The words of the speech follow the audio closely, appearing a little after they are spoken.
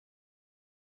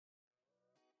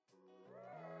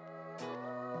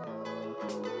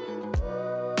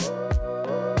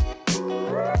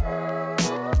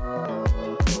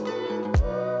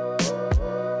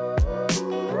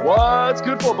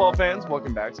What's good, football fans?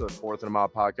 Welcome back to the Fourth and a Mile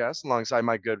podcast alongside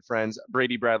my good friends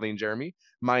Brady, Bradley, and Jeremy.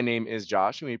 My name is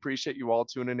Josh, and we appreciate you all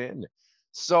tuning in.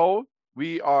 So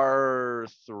we are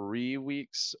 3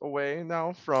 weeks away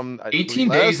now from 18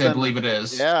 days, I believe it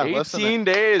is. Yeah, 18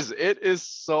 days. It is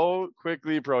so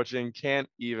quickly approaching. Can't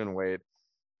even wait.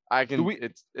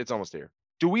 It's almost here.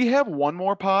 Do we have one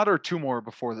more pod or two more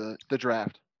before the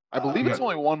draft? I believe it's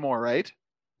only one more, right?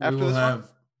 We'll have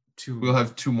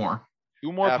two more.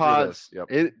 Two more After pods.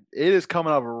 Yep. It is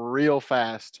coming up real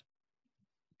fast.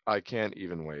 I can't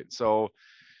even wait. So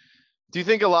do you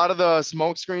think a lot of the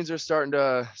smoke screens are starting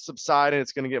to subside and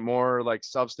it's going to get more like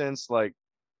substance? Like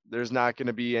there's not going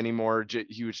to be any more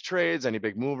huge trades, any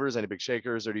big movers, any big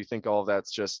shakers? Or do you think all of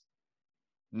that's just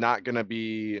not going to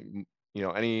be,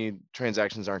 any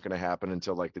transactions aren't going to happen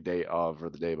until like the day of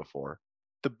or the day before?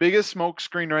 The biggest smoke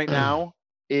screen right now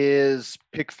is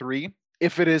pick 3,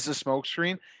 if it is a smoke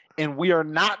screen. And we are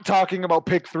not talking about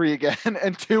pick 3 again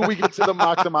until we get to the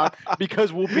mock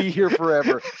because we'll be here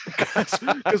forever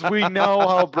because we know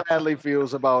how Bradley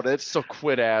feels about it. So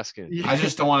quit asking. I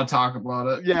just don't want to talk about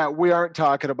it. Yeah, we aren't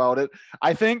talking about it.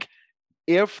 I think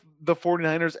if the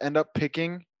 49ers end up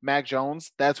picking Mac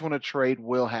Jones, that's when a trade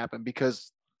will happen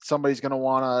because somebody's going to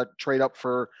want to trade up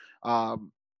for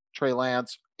Trey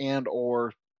Lance and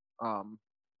or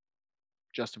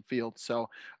Justin Fields. So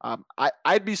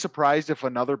I'd be surprised if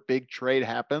another big trade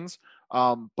happens.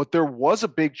 But there was a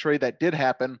big trade that did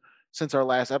happen since our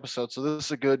last episode. So this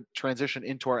is a good transition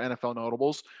into our NFL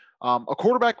notables. A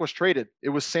quarterback was traded. It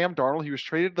was Sam Darnold. He was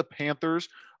traded to the Panthers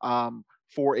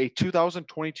for a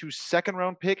 2022 second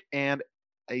round pick and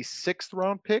a 6th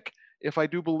round pick, if I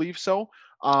do believe so.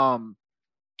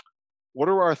 What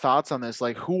are our thoughts on this?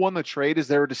 Like, who won the trade? Is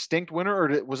there a distinct winner,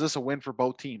 or was this a win for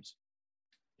both teams?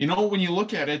 When you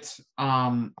look at it,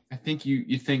 I think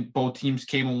you think both teams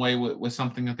came away with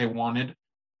something that they wanted.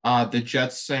 The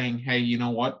Jets saying, hey, you know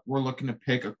what? We're looking to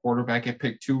pick a quarterback at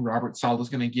pick 2. Robert Saleh is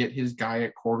going to get his guy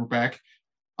at quarterback.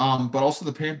 But also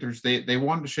the Panthers, they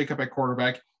wanted to shake up at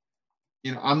quarterback.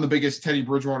 I'm the biggest Teddy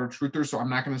Bridgewater truther, so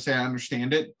I'm not going to say I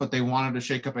understand it, but they wanted to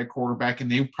shake up at quarterback,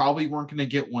 and they probably weren't going to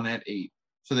get one at 8.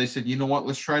 So they said, you know what?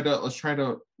 Let's try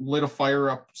to lit a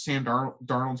fire up Sam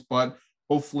Darnold's butt.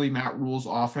 Hopefully Matt Rule's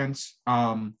offense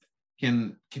can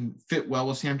fit well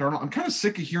with Sam Darnold. I'm kind of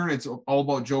sick of hearing it's all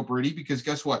about Joe Brady because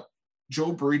guess what?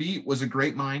 Joe Brady was a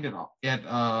great mind at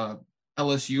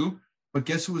LSU, but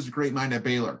guess who was a great mind at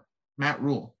Baylor? Matt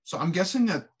Rule. So I'm guessing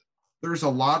that there's a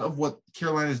lot of what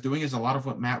Carolina is doing is a lot of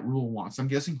what Matt Rule wants. I'm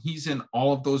guessing he's in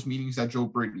all of those meetings that Joe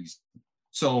Brady's.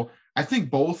 So I think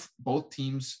both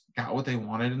teams got what they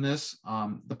wanted in this.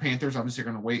 The Panthers obviously are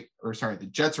going to wait, the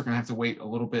Jets are going to have to wait a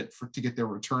little bit to get their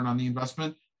return on the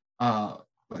investment.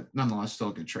 But nonetheless, still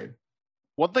a good trade.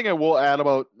 One thing I will add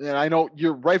about, and I know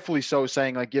you're rightfully so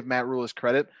saying like give Matt Rule his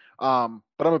credit, but I'm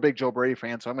a big Joe Brady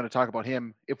fan, so I'm going to talk about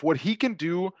him. If he can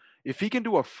do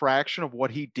a fraction of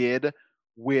what he did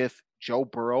with Joe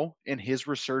Burrow in his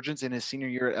resurgence in his senior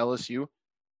year at LSU,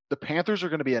 the Panthers are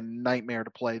going to be a nightmare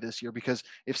to play this year because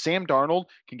if Sam Darnold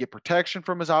can get protection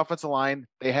from his offensive line,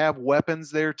 they have weapons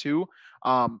there too.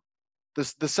 The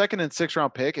 2nd and 6th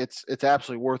round pick, it's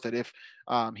absolutely worth it if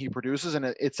he produces, and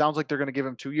it sounds like they're going to give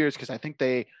him 2 years because I think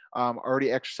they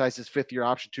already exercised his 5th year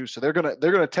option too. So they're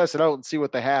gonna test it out and see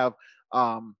what they have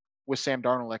with Sam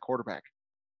Darnold at quarterback.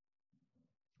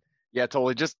 Yeah,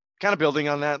 totally. Just kind of building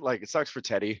on that, like it sucks for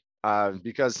Teddy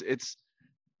because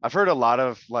I've heard a lot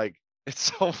of like.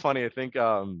 It's so funny. I think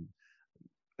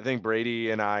Brady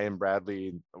and I and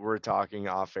Bradley were talking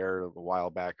off air a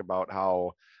while back about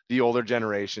how the older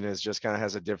generation is just kind of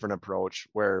has a different approach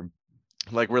where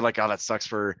like we're like, oh, that sucks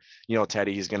for,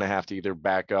 Teddy. He's going to have to either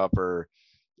back up or,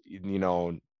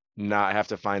 not have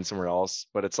to find somewhere else.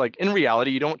 But it's like in reality,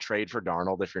 you don't trade for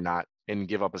Darnold if you're not and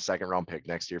give up a 2nd round pick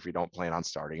next year if you don't plan on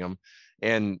starting him.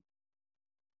 And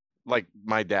like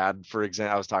my dad, for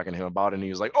example, I was talking to him about it and he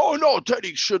was like, oh no,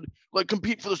 Teddy should like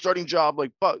compete for the starting job.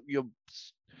 Like, but you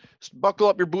buckle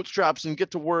up your bootstraps and get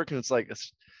to work. And it's like,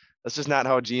 that's just not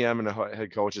how a GM and a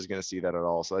head coach is going to see that at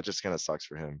all. So that just kind of sucks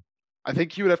for him. I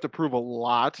think he would have to prove a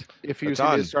lot if he was going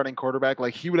to be a starting quarterback.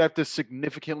 Like he would have to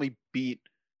significantly beat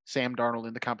Sam Darnold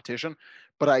in the competition.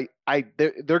 But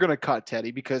they're going to cut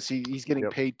Teddy because he's getting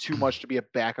paid too much to be a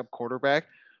backup quarterback.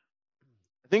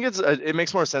 I think it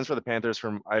makes more sense for the Panthers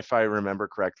if I remember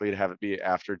correctly, to have it be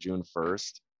after June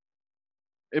 1st.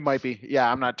 It might be.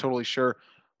 Yeah, I'm not totally sure.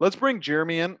 Let's bring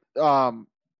Jeremy in.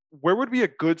 Where would be a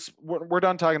good – we're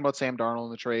done talking about Sam Darnold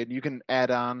in the trade. You can add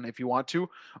on if you want to.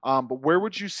 But where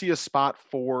would you see a spot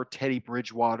for Teddy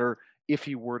Bridgewater if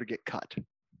he were to get cut?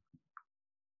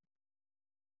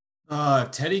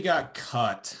 Teddy got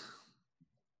cut.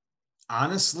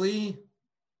 honestly,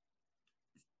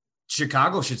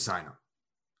 Chicago should sign him.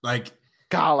 Like,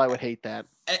 God, I would hate that.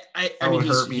 I That mean, would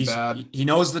hurt me bad. he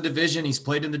knows the division. He's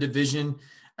played in the division.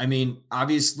 I mean,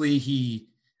 obviously he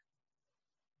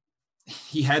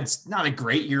had not a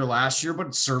great year last year,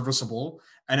 but serviceable.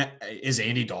 And is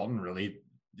Andy Dalton really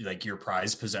like your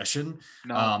prized possession?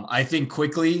 No. I think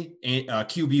quickly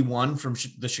QB1 from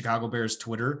the Chicago Bears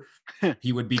Twitter,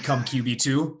 he would become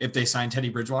QB2 if they signed Teddy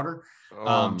Bridgewater.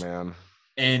 Oh man.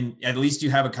 And at least you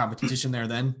have a competition there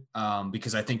then,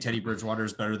 because I think Teddy Bridgewater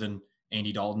is better than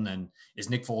Andy Dalton. And is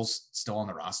Nick Foles still on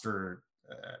the roster?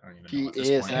 I don't even know at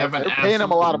this point. They're paying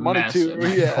him a lot of money too.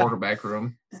 Yeah. Quarterback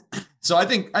room. So I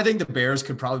think the Bears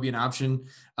could probably be an option.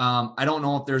 I don't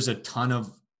know if there's a ton of,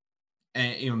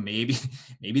 maybe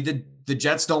the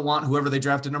Jets don't want whoever they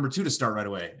drafted number 2 to start right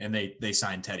away, and they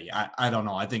sign Teddy. I don't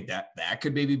know. I think that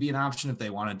could maybe be an option if they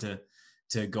wanted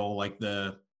to go like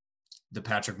the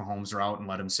Patrick Mahomes route and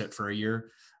let him sit for a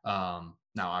year. Now,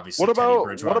 obviously, Teddy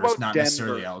Bridgewater is not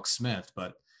necessarily Alex Smith,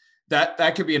 but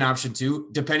that could be an option too,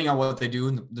 depending on what they do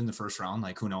in the first round.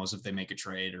 Like, who knows if they make a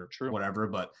trade or whatever,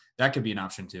 but that could be an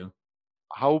option too.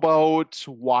 How about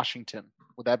Washington?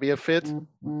 Would that be a fit?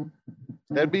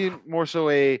 That'd be more so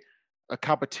a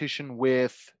competition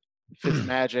with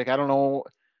Fitzmagic. I don't know.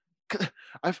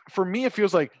 For me, it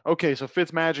feels like, okay, so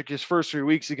Fitzmagic, his first 3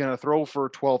 weeks, he's going to throw for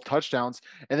 12 touchdowns.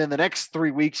 And then the next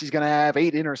 3 weeks, he's going to have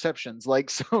 8 interceptions. Like,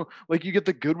 so like you get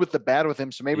the good with the bad with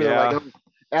him. So maybe they're like,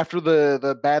 after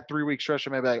the bad 3 week stretch,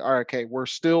 maybe like, all right, okay, we're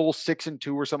still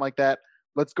 6-2 or something like that.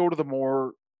 Let's go to the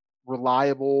more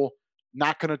reliable,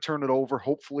 not going to turn it over.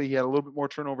 Hopefully he had a little bit more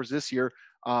turnovers this year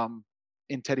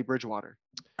in Teddy Bridgewater.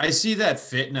 I see that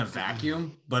fit in a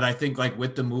vacuum, but I think like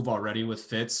with the move already with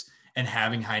Fitz and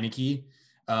having Heineke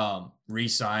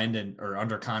re-signed or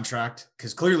under contract,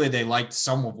 because clearly they liked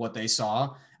some of what they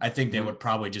saw, I think they would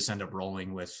probably just end up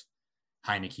rolling with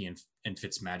Heineke and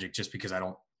Fitzmagic, just because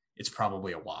it's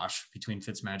probably a wash between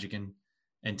Fitzmagic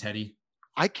and Teddy.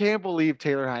 I can't believe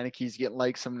Taylor Heineke's getting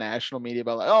like some national media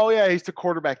about like, oh yeah, he's the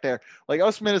quarterback there. Like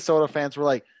us Minnesota fans were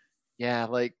like, yeah,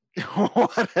 like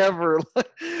whatever.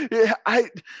 Yeah,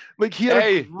 he had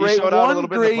a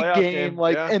great game,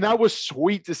 like, and that was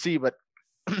sweet to see. But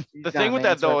the thing with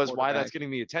that though is why that's getting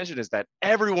the attention is that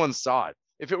everyone saw it.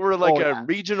 If it were like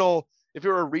regional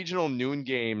noon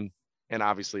game, and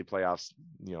obviously playoffs,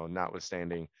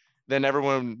 notwithstanding, then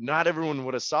not everyone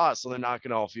would have saw it, so they're not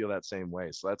going to all feel that same way.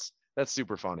 So that's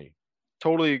super funny.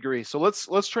 Totally agree. So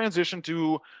let's transition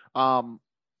to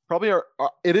probably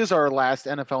it is our last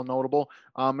NFL notable,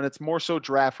 and it's more so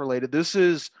draft related. This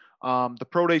is the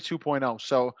Pro Day 2.0.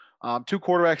 So 2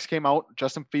 quarterbacks came out,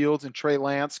 Justin Fields and Trey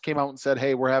Lance came out and said,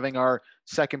 hey, we're having our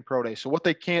second Pro Day. So what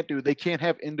they can't do, they can't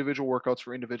have individual workouts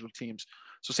for individual teams.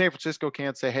 So San Francisco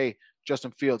can't say, hey,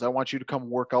 Justin Fields, I want you to come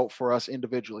work out for us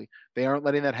individually. They aren't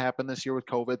letting that happen this year with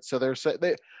COVID. So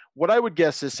what I would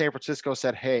guess is San Francisco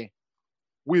said, hey,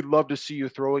 we'd love to see you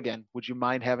throw again. Would you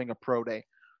mind having a Pro Day?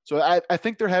 So I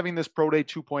think they're having this Pro Day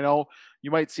 2.0.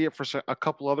 You might see it for a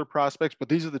couple other prospects, but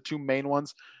these are the 2 main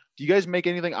ones. Do you guys make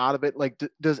anything out of it? Like,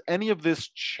 does any of this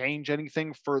change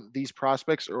anything for these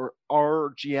prospects, or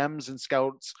are GMs and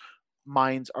scouts'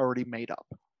 minds already made up?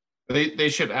 They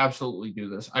should absolutely do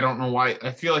this. I don't know why.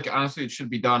 I feel like, honestly, it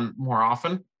should be done more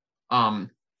often.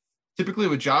 Typically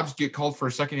with jobs, get called for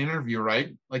a second interview,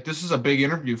 right? Like, this is a big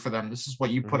interview for them. This is what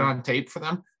you put on tape for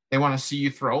them. They want to see you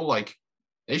throw. Like,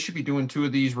 they should be doing 2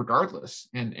 of these regardless.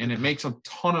 And it makes a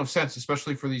ton of sense,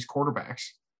 especially for these quarterbacks.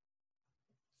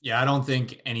 Yeah, I don't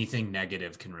think anything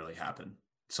negative can really happen.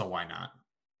 So why not?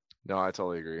 No, I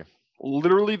totally agree.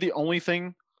 Literally the only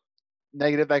thing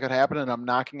negative that could happen, and I'm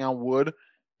knocking on wood,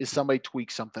 is somebody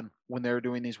tweaks something when they're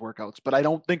doing these workouts. But I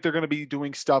don't think they're going to be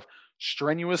doing stuff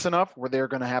strenuous enough where they're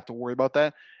going to have to worry about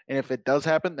that. And if it does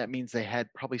happen, that means they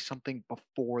had probably something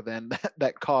before then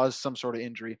that caused some sort of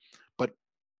injury. But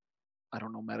I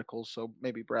don't know medicals, so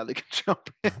maybe Bradley can jump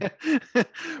in.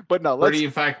 But no, Brady, in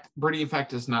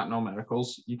fact, does not know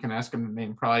medicals. You can ask him to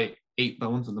name probably 8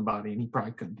 bones in the body, and he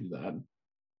probably couldn't do that.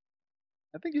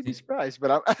 I think you'd be surprised,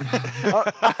 but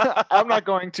I'm not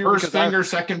going to. First finger,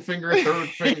 second finger, third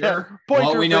finger.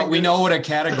 Well, we know what a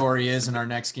category is in our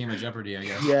next game of Jeopardy, I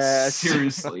guess. Yeah,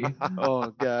 seriously.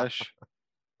 Oh gosh.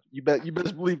 You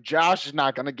best believe Josh is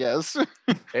not going to guess.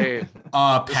 Hey,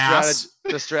 pass.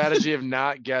 The strategy of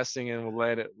not guessing and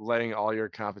letting all your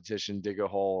competition dig a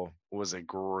hole was a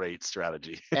great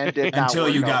strategy. And until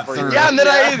you got third. Yeah, and then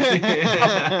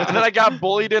I got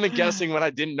bullied into guessing when I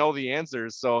didn't know the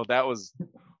answers. So that was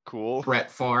cool. Brett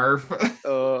Favre.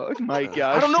 Oh my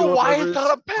gosh! I don't know why I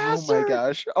thought a passer. Oh my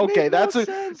gosh! Okay, that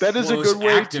is a good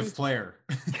way. Active player.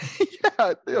 Yeah,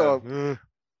 Yeah.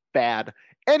 Bad.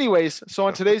 Anyways, so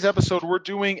on today's episode, we're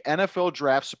doing NFL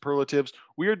draft superlatives.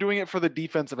 We are doing it for the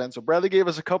defensive end. So Bradley gave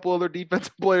us a couple other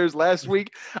defensive players last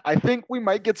week. I think we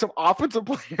might get some offensive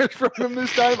players from him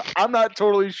this time. I'm not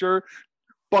totally sure.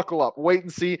 Buckle up, wait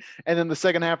and see. And then the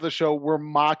second half of the show, we're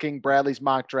mocking Bradley's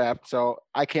mock draft. So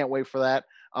I can't wait for that.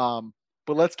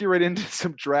 But let's get right into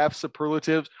some draft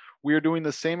superlatives. We are doing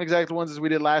the same exact ones as we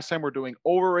did last time. We're doing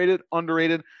overrated,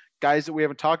 underrated, guys that we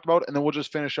haven't talked about, and then we'll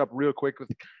just finish up real quick with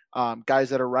guys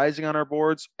that are rising on our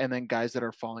boards and then guys that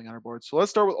are falling on our boards. So let's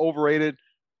start with overrated.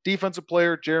 Defensive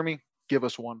player, Jeremy, give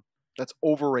us one that's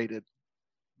overrated.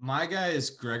 My guy is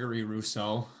Gregory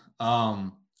Rousseau.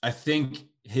 I think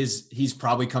he's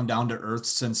probably come down to earth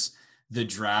since the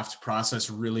draft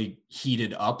process really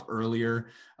heated up earlier,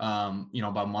 about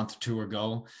a month or two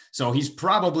ago. So he's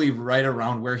probably right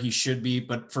around where he should be.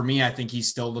 But for me, I think he's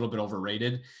still a little bit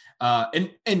overrated.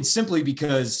 And simply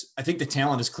because I think the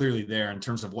talent is clearly there in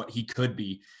terms of what he could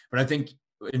be. But I think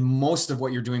in most of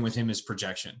what you're doing with him is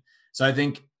projection. So I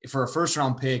think for a first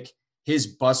round pick, his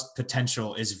bust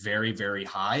potential is very, very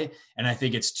high. And I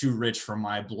think it's too rich for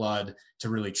my blood to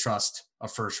really trust a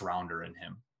first rounder in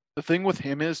him. The thing with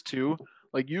him is too,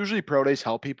 like usually pro days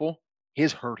help people.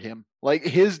 His hurt him. Like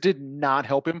his did not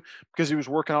help him because he was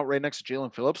working out right next to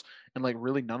Jalen Phillips, and like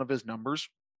really none of his numbers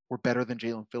were better than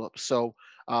Jalen Phillips. So,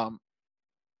 I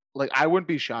wouldn't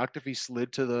be shocked if he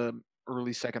slid to the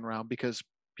early second round because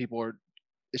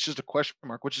it's just a question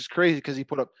mark, which is crazy because he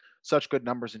put up such good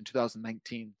numbers in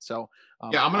 2019. So,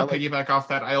 yeah, I'm going to piggyback off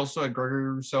that. I also had Gregory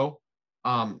Rousseau,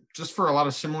 just for a lot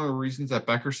of similar reasons that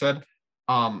Becker said.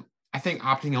 I think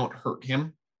opting out hurt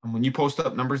him. And when you post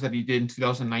up numbers that he did in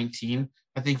 2019,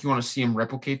 I think you want to see him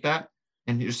replicate that.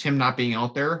 And just him not being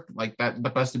out there like that, the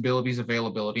best ability is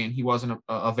availability, and he wasn't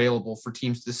available for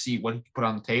teams to see what he could put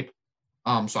on the tape.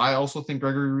 So I also think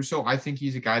Gregory Rousseau, I think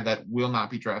he's a guy that will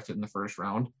not be drafted in the first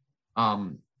round.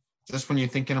 Just when you're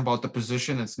thinking about the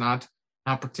position, it's not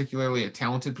particularly a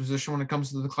talented position when it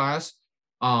comes to the class.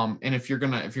 And if you're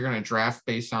gonna draft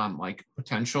based on like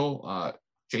potential,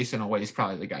 Jason Away is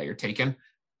probably the guy you're taking.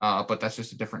 But that's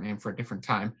just a different name for a different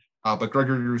time. But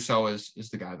Gregory Rousseau is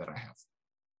the guy that I have.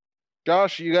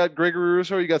 Josh, you got Gregory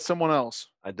Rousseau, you got someone else?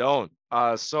 I don't.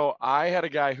 So I had a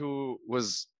guy who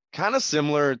was kind of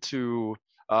similar to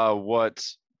what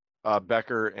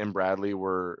Becker and Bradley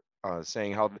were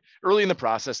saying, how early in the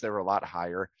process they were a lot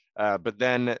higher. But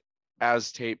then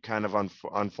as tape kind of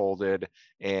unfolded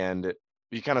and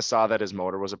you kind of saw that his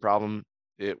motor was a problem,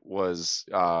 it was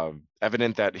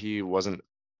evident that he wasn't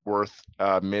worth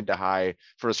mid to high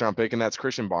first round pick, and that's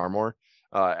Christian Barmore,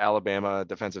 Alabama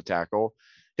defensive tackle.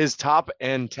 His top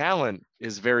end talent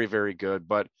is very, very good,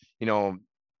 but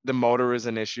the motor is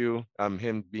an issue.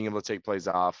 Him being able to take plays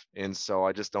off, and so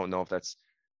I just don't know if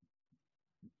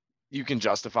you can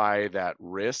justify that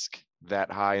risk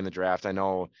that high in the draft. I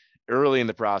know early in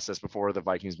the process, before the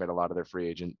Vikings made a lot of their free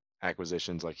agent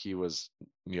acquisitions, like he was,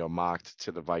 mocked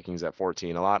to the Vikings at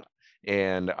 14 a lot,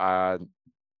 and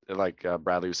like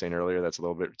Bradley was saying earlier, that's a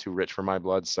little bit too rich for my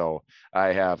blood. So I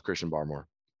have Christian Barmore.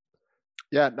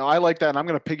 Yeah, no, I like that. And I'm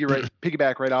going to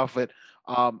piggyback right off of it.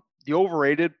 The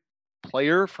overrated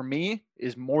player for me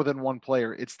is more than one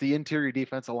player. It's the interior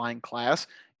defensive line class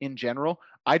in general.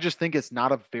 I just think it's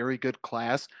not a very good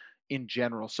class in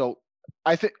general. So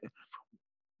I think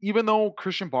even though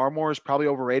Christian Barmore is probably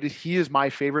overrated, he is my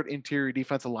favorite interior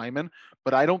defensive lineman,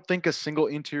 but I don't think a single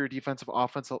interior defensive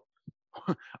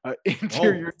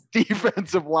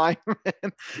defensive lineman.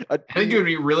 I think it would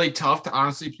be really tough to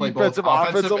honestly play both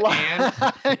offensive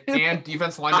and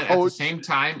defensive lineman at the same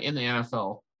time in the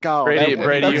NFL. God, Brady,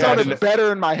 that sounded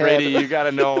better in my head. Brady, you got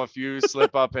to know if you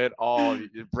slip up at all,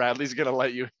 Bradley's going to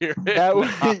let you hear it.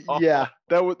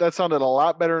 That sounded a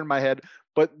lot better in my head.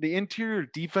 But the interior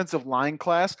defensive line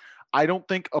class, I don't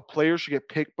think a player should get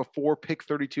picked before pick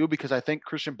 32 because I think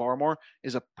Christian Barmore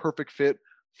is a perfect fit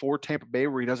for Tampa Bay,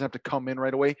 where he doesn't have to come in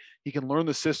right away. He can learn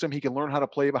the system. He can learn how to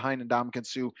play behind Ndamukong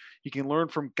Suh. He can learn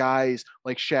from guys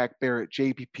like Shaq Barrett,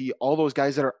 JPP, all those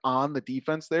guys that are on the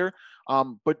defense there.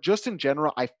 But just in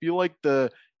general, I feel like the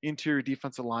interior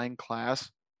defensive line class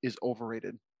is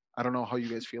overrated. I don't know how you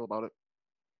guys feel about it.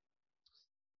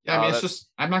 Yeah, I mean, it's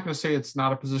just, I'm not going to say it's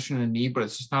not a position in need, but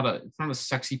it's just not a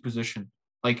sexy position.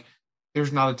 Like,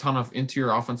 there's not a ton of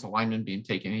interior offensive linemen being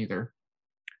taken either.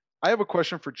 I have a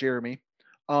question for Jeremy.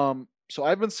 So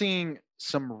I've been seeing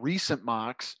some recent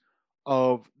mocks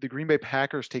of the Green Bay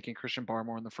Packers taking Christian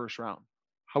Barmore in the first round.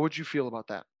 How would you feel about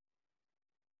that?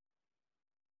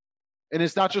 And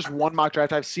it's not just one mock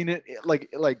draft. I've seen it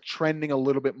like trending a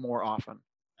little bit more often.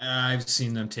 I've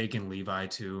seen them taking Levi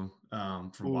too,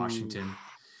 from Washington.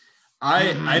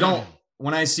 I don't,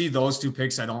 when I see those two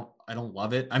picks, I don't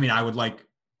love it. I mean, I would like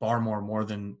Barmore more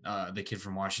than the kid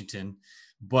from Washington,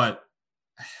 but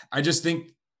I just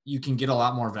think you can get a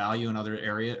lot more value in other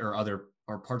area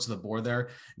or parts of the board there.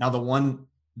 Now, the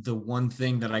one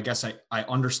thing that I guess I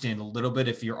understand a little bit,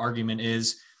 if your argument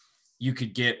is you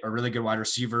could get a really good wide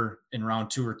receiver in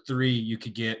round 2 or 3, you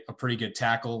could get a pretty good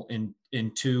tackle in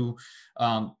 2.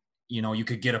 You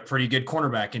could get a pretty good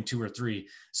cornerback in 2 or 3.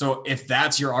 So if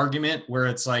that's your argument where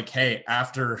it's like, hey,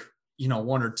 after,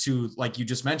 1 or 2, like you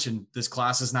just mentioned, this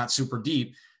class is not super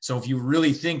deep. So if you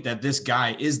really think that this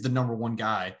guy is the number 1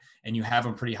 guy and you have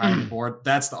him pretty high on the board,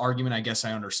 that's the argument I guess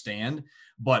I understand.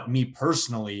 But me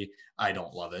personally, I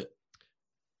don't love it.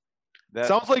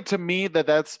 Sounds like to me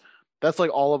that's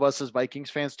like all of us as Vikings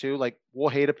fans too. Like, we'll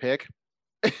hate a pick.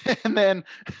 And then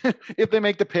if they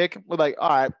make the pick, we're like, all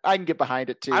right, I can get behind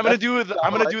it too. I'm gonna do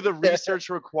the research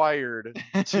required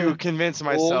to convince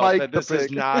myself like that this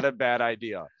is not a bad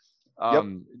idea.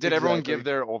 Did everyone give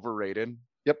their overrated?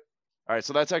 Yep. All right,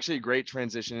 so that's actually a great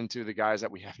transition into the guys that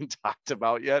we haven't talked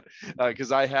about yet,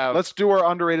 because I have. Let's do our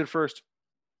underrated first.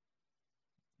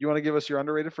 You want to give us your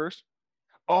underrated first?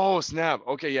 Oh, snap.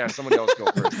 Okay, yeah, somebody else go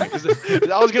first. Because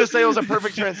I was going to say it was a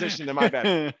perfect transition. My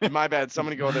bad.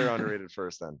 Somebody go there underrated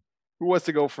first then. Who wants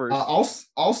to go first?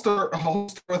 I'll start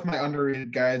with my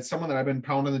underrated guy. It's someone that I've been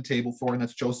pounding the table for, and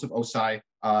that's Joseph Osai,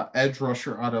 edge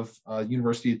rusher out of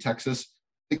University of Texas.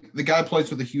 The guy plays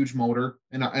with a huge motor,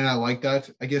 and I like that.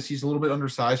 I guess he's a little bit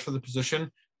undersized for the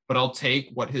position, but I'll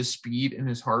take what his speed and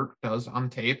his heart does on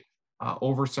tape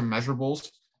over some measurables.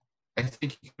 I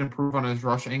think he can improve on his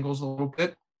rush angles a little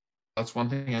bit. That's one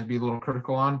thing I'd be a little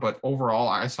critical on, but overall,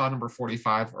 I saw number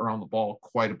 45 around the ball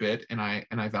quite a bit, and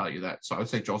I value that. So I would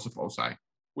say Joseph Osai.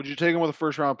 Would you take him with a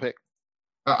first round pick?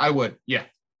 I would, yeah.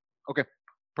 Okay,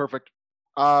 perfect.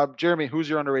 Jeremy, who's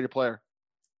your underrated player?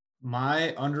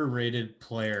 My underrated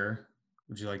player,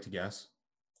 would you like to guess?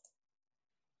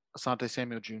 Asante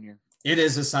Samuel Jr. It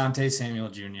is Asante Samuel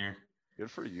Jr. Good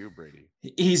for you, Brady.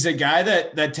 He's a guy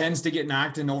that tends to get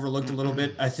knocked and overlooked a little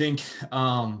bit, I think,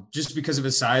 just because of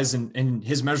his size and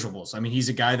his measurables. I mean, he's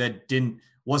a guy that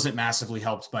wasn't massively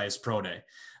helped by his pro day.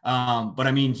 But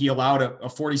I mean, he allowed a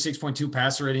 46.2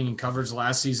 passer rating in coverage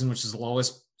last season, which is the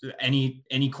lowest any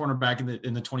cornerback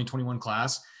in the 2021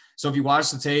 class. So if you watch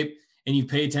the tape and you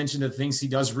pay attention to the things he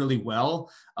does really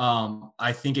well,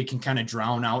 I think it can kind of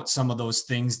drown out some of those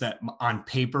things that on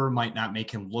paper might not make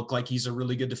him look like he's a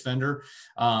really good defender.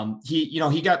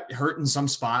 He got hurt in some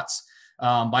spots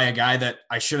by a guy that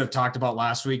I should have talked about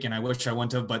last week, and I wish I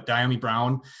wouldn't have, but Diami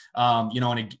Brown,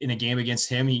 in a game against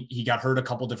him, he got hurt a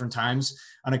couple different times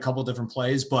on a couple different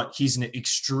plays, but he's an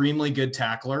extremely good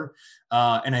tackler.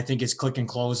 And I think his click and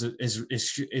close is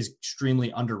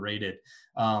extremely underrated.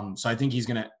 So I think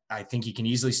he can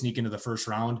easily sneak into the first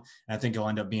round. And I think he'll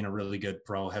end up being a really good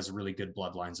pro, has really good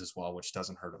bloodlines as well, which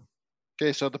doesn't hurt him.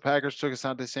 Okay. So the Packers took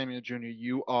Asante Samuel Jr.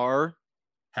 You are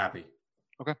happy.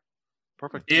 Okay.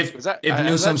 Perfect. If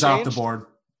Newsome's off the board.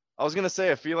 I was going to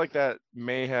say, I feel like that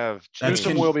may have changed.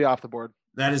 Newsome will be off the board.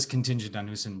 That is contingent on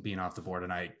Newsome being off the board.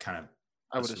 And I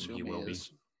would assume he will be.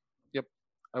 Yep.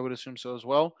 I would assume so as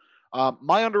well.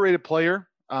 My underrated player,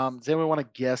 does anyone want to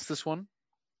guess this one?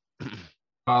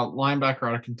 Linebacker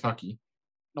out of Kentucky.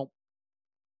 Nope.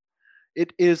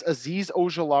 It is Azeez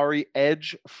Ojulari,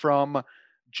 edge from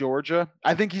Georgia.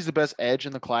 I think he's the best edge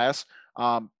in the class.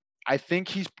 I think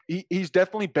he's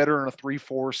definitely better in a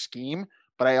 3-4 scheme,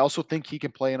 but I also think he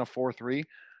can play in a 4-3.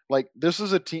 Like, this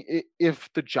is a team. If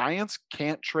the Giants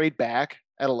can't trade back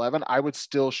at 11, I would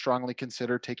still strongly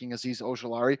consider taking Azeez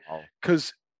Ojulari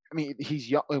because I mean, he's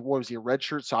young. What was he, a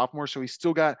redshirt sophomore? So he's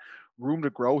still got room to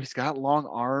grow. He's got long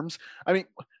arms. I mean,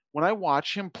 when I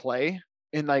watch him play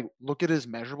and like look at his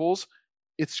measurables,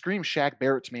 it screams Shaq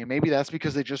Barrett to me. And maybe that's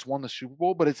because they just won the Super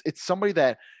Bowl, but it's somebody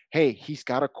that, hey, he's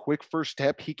got a quick first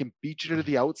step. He can beat you to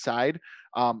the outside.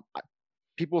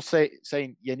 People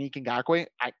saying Yannick Ngakoue.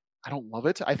 I don't love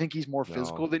it. I think he's more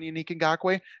physical than Yannick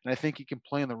Ngakoue, and I think he can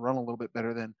play in the run a little bit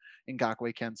better than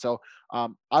Ngakoue can. So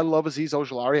I love Azeez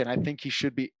Ojulari, and I think he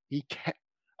should be. He can.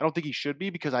 I don't think he should be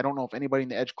because I don't know if anybody in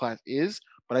the edge class is,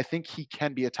 but I think he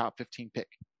can be a top 15 pick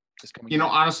this coming year.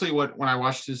 Honestly, when I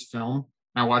watched his film,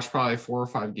 I watched probably 4 or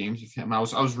 5 games of him. I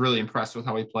was really impressed with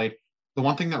how he played. The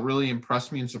one thing that really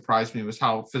impressed me and surprised me was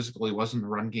how physical he was in the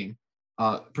run game,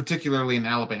 particularly in the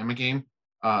Alabama game.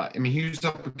 I mean, he was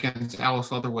up against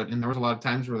Alex Leatherwood, and there was a lot of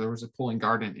times where there was a pulling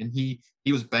guard, and he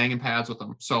was banging pads with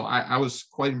them. So I was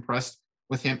quite impressed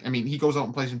with him. I mean, he goes out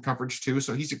and plays in coverage too,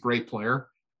 so he's a great player.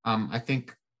 I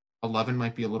think 11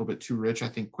 might be a little bit too rich. I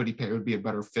think Kwity Paye would be a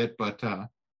better fit, but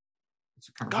it's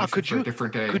a conversation for a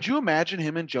different day. Could you imagine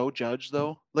him and Joe Judge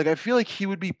though? Like, I feel like he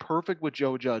would be perfect with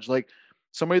Joe Judge. Like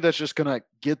somebody that's just gonna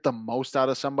get the most out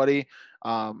of somebody.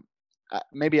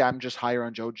 Maybe I'm just higher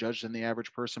on Joe Judge than the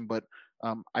average person, but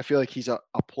I feel like he's a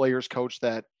player's coach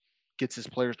that gets his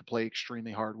players to play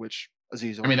extremely hard, which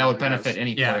Aziz. I mean, that would benefit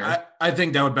any player. Yeah, I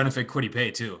think that would benefit Kwity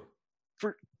Paye too.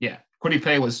 Kwity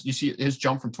Paye was, you see his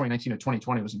jump from 2019 to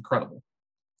 2020 was incredible.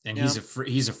 And he's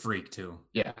a freak too.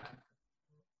 Yeah.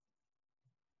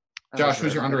 Josh,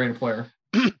 who's your underrated player?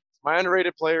 My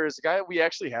underrated player is a guy we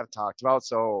actually have talked about,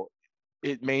 so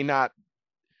it may not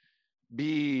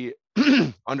be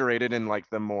underrated in like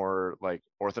the more like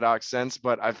orthodox sense,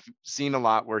 but I've seen a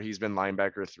lot where he's been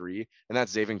linebacker 3, and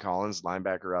that's Zaven Collins,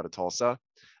 linebacker out of Tulsa.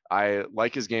 I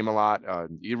like his game a lot.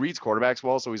 He reads quarterbacks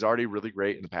well, so he's already really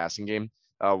great in the passing game,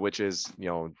 which is,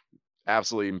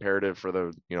 absolutely imperative for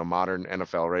the, modern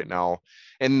NFL right now.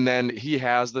 And then he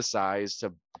has the size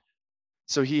to,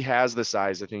 so he has the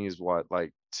size, I think he's what,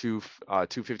 like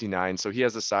 259. So he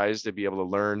has the size to be able to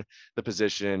learn the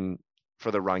position for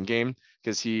the run game,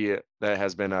 because that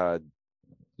has been a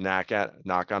knock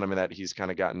on him, and that he's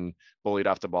kind of gotten bullied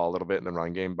off the ball a little bit in the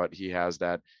run game, but he has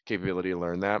that capability to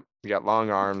learn that. He got long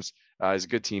arms, he's a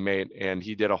good teammate, and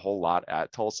he did a whole lot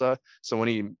at Tulsa. So when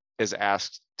he is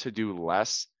asked to do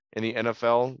less in the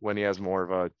NFL, when he has more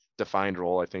of a defined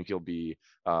role, I think he'll be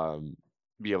able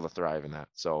to thrive in that.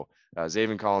 So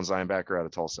Zaven Collins, linebacker out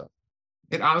of Tulsa.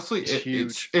 It honestly,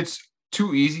 it's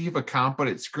too easy of a comp, but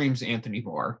it screams Anthony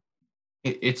Barr.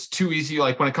 It's too easy.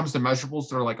 Like when it comes to measurables,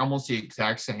 they're like almost the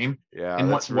exact same. Yeah. And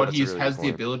what he has the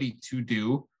ability to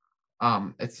do,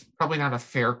 it's probably not a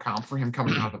fair comp for him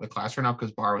coming out of the class right now,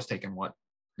 because Barr was taken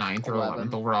 9th or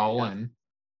 11th overall, and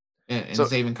so,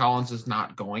 Zaven Collins is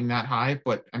not going that high,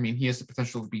 but I mean, he has the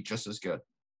potential to be just as good.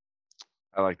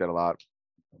 I like that a lot.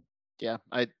 Yeah,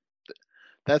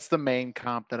 that's the main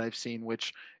comp that I've seen,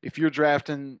 which if you're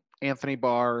drafting Anthony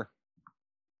Barr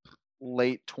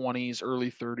late 20s, early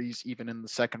 30s, even in the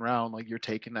second round, like you're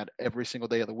taking that every single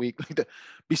day of the week.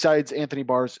 Besides Anthony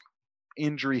Barr's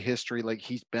injury history, like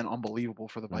he's been unbelievable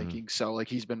for the Vikings. So like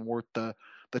he's been worth the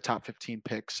top 15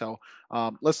 picks. So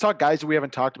let's talk guys that we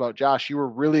haven't talked about. Josh, you were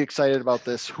really excited about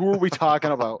this. Who are we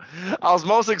talking about? I was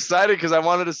most excited because I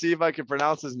wanted to see if I could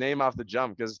pronounce his name off the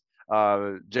jump, because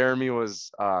Jeremy was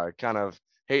kind of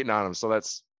hating on him. So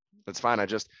that's fine.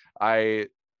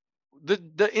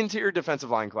 The interior defensive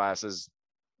line class is,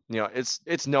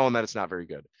 it's known that it's not very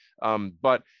good.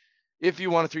 But if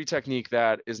you want a 3 technique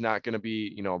that is not going to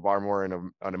be,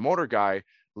 Barmore and a motor guy,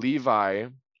 Levi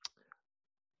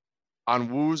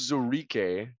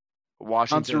Onwuzurike,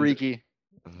 Washington. Onwuzurike.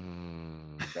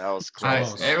 That was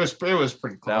close. It was pretty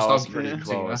close. That was pretty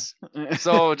close.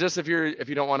 So just if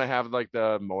you don't want to have like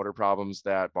the motor problems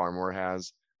that Barmore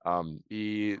has,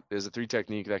 he is a 3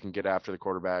 technique that can get after the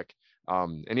quarterback.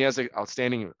 And he has an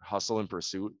outstanding hustle and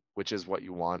pursuit, which is what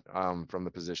you want from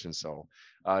the position. So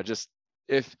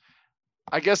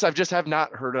I guess I've just have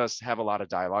not heard us have a lot of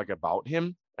dialogue about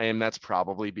him. And that's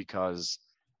probably because,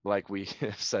 like we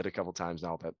have said a couple times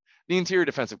now, that the interior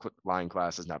defensive line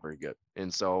class is not very good.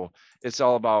 And so it's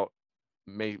all about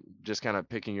just kind of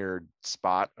picking your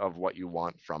spot of what you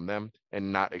want from them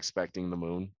and not expecting the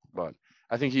moon. But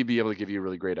I think he'd be able to give you a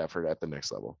really great effort at the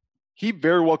next level. He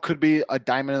very well could be a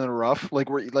diamond in the rough, like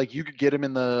where like you could get him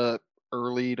in the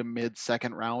early to mid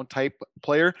second round type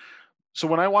player.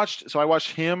 So I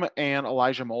watched him and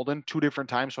Elijah Molden 2 different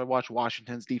times. So I watched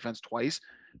Washington's defense twice.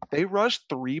 They rush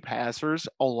 3 passers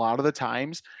a lot of the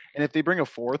times, and if they bring a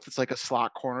 4th, it's like a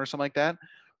slot corner or something like that.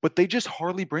 But they just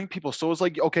hardly bring people. So it's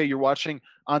like, okay, you're watching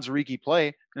Onwuzurike play,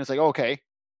 and it's like, okay,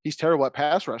 he's terrible at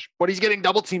pass rush, but he's getting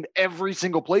double teamed every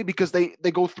single play because they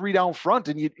go 3 down front,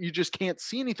 and you just can't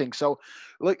see anything. So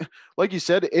like you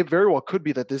said, it very well could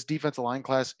be that this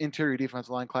interior defensive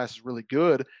line class is really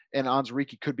good, and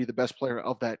Onwuzurike could be the best player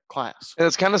of that class. And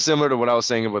it's kind of similar to what I was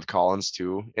saying with Collins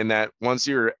too, in that once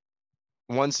your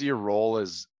role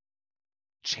is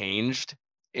changed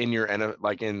in your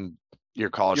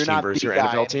college team versus your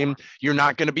NFL team, you're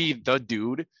not going to be the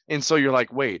dude. And so you're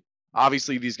like, wait,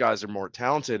 obviously these guys are more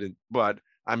talented, but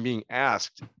I'm being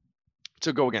asked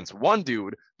to go against one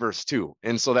dude versus 2.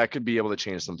 And so that could be able to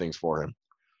change some things for him.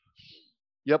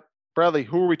 Yep. Bradley,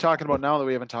 who are we talking about now that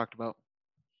we haven't talked about?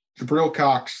 Jabril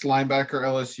Cox, linebacker,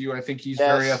 LSU. I think he's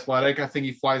very athletic. I think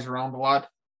he flies around a lot.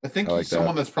 I think he's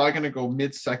someone that's probably going to go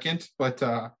mid-second, but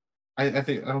I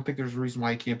don't think there's a reason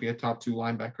why he can't be a top 2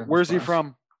 linebacker. Where's he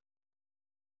from?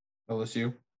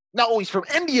 LSU. No, he's from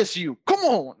NDSU. Come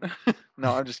on.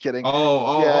 No, I'm just kidding.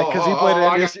 Yeah, because he played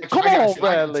at NDSU. Come on,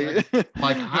 Bradley.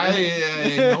 Like,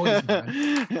 I know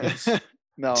he's not.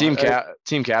 No, team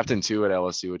captain too at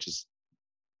LSU, which is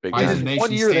big. Why is time. the nation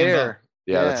 1 year stand there. up?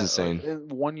 Yeah, that's insane.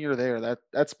 1 year there.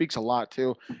 That speaks a lot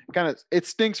too. It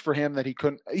stinks for him that he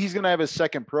couldn't. He's gonna have his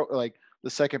second pro day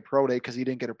because he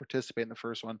didn't get to participate in the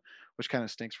first one, which kind of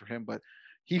stinks for him. But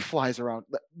he flies around.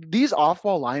 These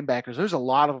off-ball linebackers, there's a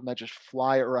lot of them that just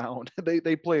fly around.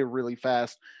 They play really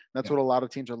fast. That's what a lot of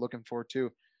teams are looking for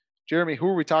too. Jeremy, who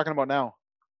are we talking about now?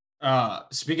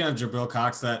 Speaking of Jabril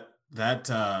Cox,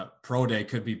 that pro day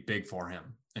could be big for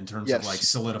him in terms of like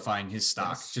solidifying his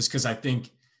stock. Just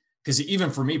because even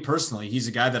for me personally, he's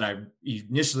a guy that I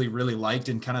initially really liked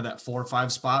in kind of that 4 or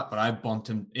 5 spot, but I bumped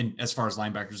him in as far as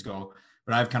linebackers go.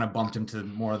 But I've kind of bumped him to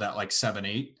more of that like 7,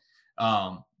 8.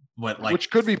 But like, which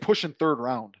could be pushing 3rd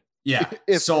round. Yeah.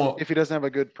 If he doesn't have a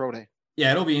good pro day.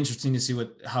 Yeah, it'll be interesting to see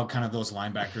how kind of those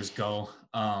linebackers go.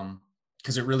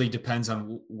 Because it really depends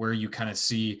on where you kind of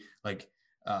see like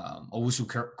Owusu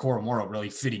Koromoro really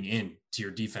fitting in to your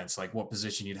defense, like what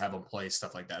position you'd have him play,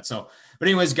 stuff like that. So, but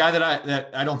anyways, guy that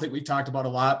I don't think we've talked about a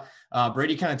lot.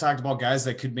 Brady kind of talked about guys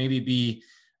that could maybe be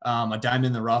a diamond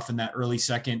in the rough in that early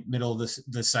middle of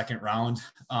the second round.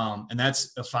 And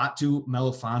that's Ifeatu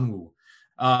Melifonwu.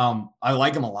 I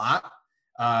like him a lot.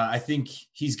 I think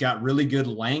he's got really good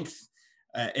length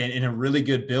and a really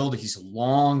good build. He's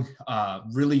long,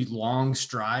 really long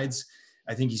strides.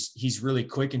 I think he's really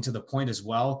quick and to the point as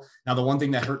well. Now, the one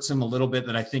thing that hurts him a little bit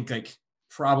that I think like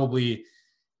probably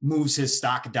moves his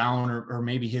stock down or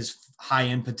maybe his high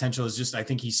end potential is just, I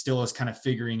think he still is kind of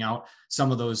figuring out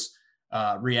some of those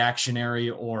reactionary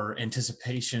or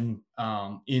anticipation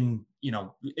in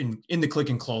the click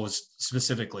and close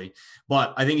specifically.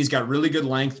 But I think he's got really good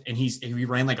length, and he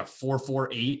ran like a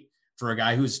 4.48 for a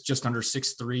guy who's just under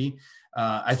 6'3".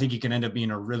 I think he can end up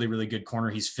being a really, really good corner.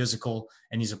 He's physical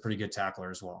and he's a pretty good tackler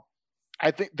as well. I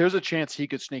think there's a chance he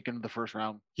could sneak into the first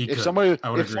round. If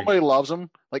somebody loves him,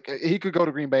 like he could go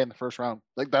to Green Bay in the first round.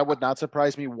 Like that would not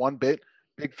surprise me one bit.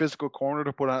 Big physical corner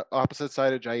to put on opposite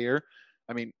side of Jair.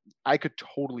 I mean, I could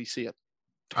totally see it.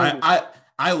 Totally.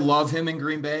 I love him in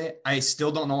Green Bay. I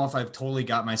still don't know if I've totally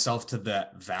got myself to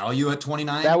that value at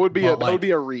 29. That would be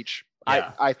a reach.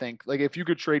 Yeah. I think like if you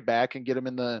could trade back and get him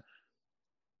in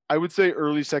I would say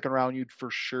early second round, you'd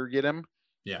for sure get him.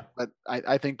 Yeah. But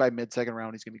I think by mid second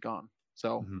round, he's going to be gone.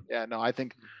 So I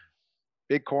think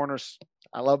big corners.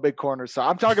 I love big corners. So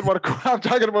I'm talking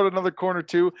about another corner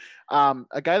too.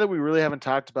 A guy that we really haven't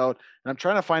talked about, and I'm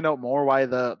trying to find out more why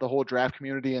the whole draft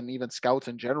community and even scouts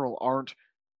in general aren't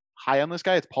high on this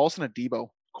guy. It's Paulson Adebo,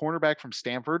 cornerback from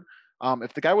Stanford.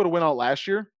 If the guy would have went out last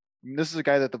year, I mean, this is a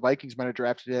guy that the Vikings might have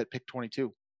drafted at pick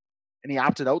 22, and he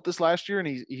opted out this last year, and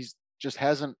he's just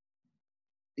hasn't.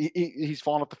 He's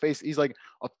fallen off the face. He's like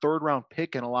a 3rd round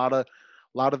pick in a lot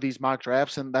of these mock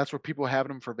drafts, and that's where people have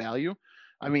him for value.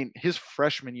 I mean, his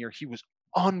freshman year, he was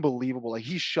unbelievable. Like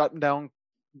he's shutting down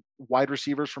wide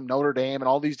receivers from Notre Dame and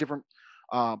all these different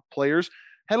players.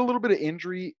 Had a little bit of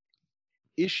injury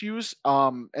issues,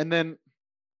 and then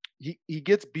he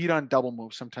gets beat on double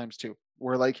moves sometimes too,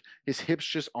 where like his hips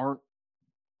just aren't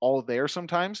all there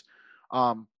sometimes.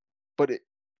 But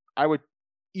I would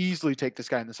easily take this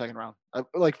guy in the second round.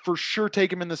 Like for sure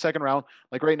take him in the second round.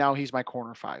 Like right now he's my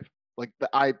corner 5. Like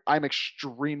I'm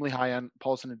extremely high on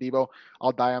Paulson Adebo.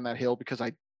 I'll die on that hill because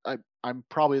I'm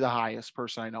probably the highest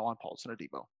person I know on Paulson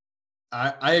Adebo.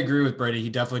 I agree with Brady. He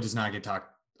definitely does not get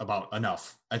talked about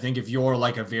enough. I think if you're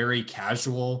like a very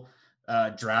casual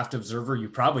draft observer, you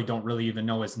probably don't really even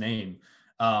know his name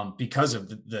because of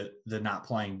the not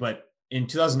playing. But in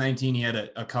 2019, he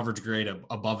had a coverage grade of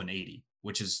above an 80,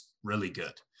 which is really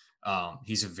good.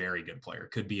 He's a very good player.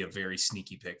 Could be a very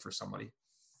sneaky pick for somebody.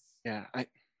 Yeah,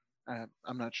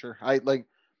 I'm not sure. I like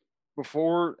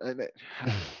before.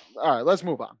 All right, let's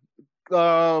move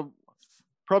on.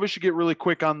 Probably should get really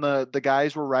quick on the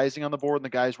guys we're rising on the board and the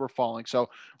guys we're falling. So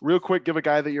real quick, give a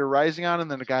guy that you're rising on and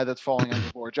then a guy that's falling on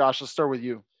the board. Josh, let's start with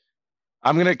you.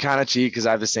 I'm going to kind of cheat because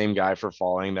I have the same guy for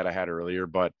falling that I had earlier,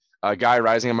 but a guy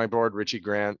rising on my board, Richie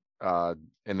Grant, and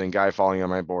then guy falling on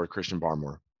my board, Christian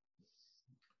Barmore.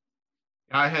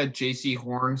 I had JC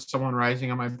Horn, someone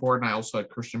rising on my board, and I also had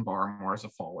Christian Barmore as a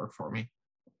faller for me.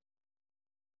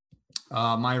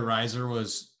 My riser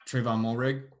was Trayvon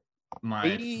Mulrig.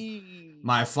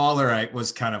 My faller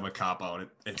was kind of a cop out.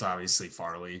 It's obviously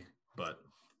Farley, but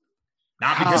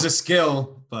not because of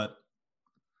skill, but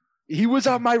he was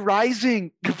on my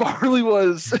rising. Farley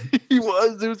was. He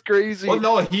was. It was crazy. Well,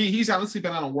 no, he's honestly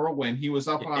been on a whirlwind. He was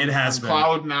up on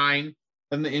cloud 9.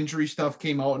 Then the injury stuff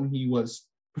came out, and he was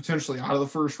potentially out of the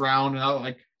first round. And I was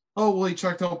like, oh, well, he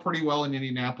checked out pretty well in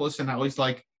Indianapolis, and now he's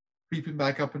like creeping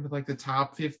back up into like the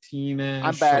top 15.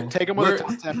 I'm back. Take him with a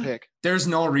top 10 pick. There's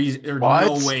no reason or What?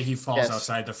 no way he falls Yes.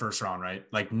 outside the first round, right?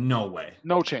 Like no way.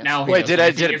 No chance. Now he Wait,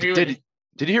 does. did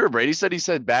you hear what Brady said? He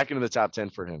said back into the top 10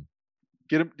 for him.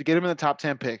 Get him in the top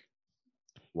 10 pick.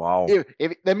 Wow.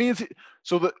 If that means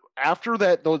so after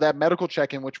that though, that medical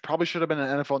check-in, which probably should have been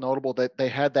an NFL notable, that they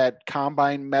had that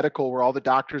combine medical where all the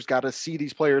doctors got to see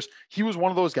these players. He was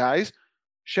one of those guys.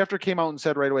 Schefter came out and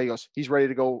said right away, he goes, he's ready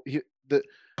to go.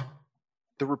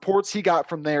 The reports he got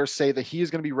from there say that he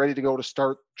is going to be ready to go to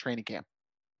start training camp.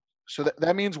 So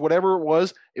that means whatever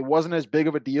it wasn't as big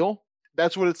of a deal.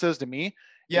 That's what it says to me.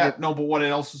 Yeah, no, but what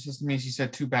it also says to me is he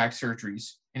said 2 back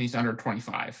surgeries and he's under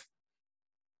 25.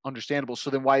 Understandable. So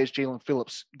then why is Jalen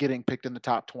Phillips getting picked in the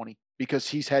top 20? Because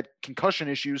he's had concussion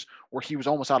issues where he was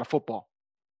almost out of football.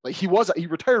 Like he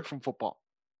retired from football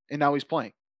and now he's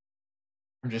playing.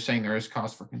 I'm just saying there is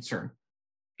cause for concern.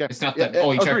 Okay. It's not that,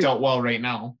 he checked out well right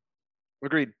now.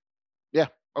 Agreed. Yeah.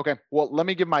 Okay. Well, let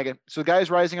me give my, so the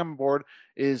guys rising on my board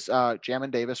is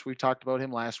Jamin Davis. We talked about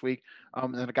him last week.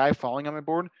 And then a guy falling on my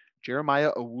board,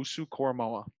 Jeremiah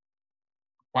Owusu-Koramoah.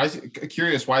 Why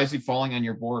is he falling on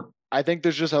your board? I think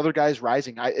there's just other guys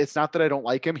rising. It's not that I don't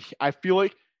like him. I feel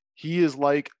like he is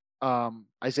like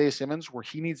Isaiah Simmons, where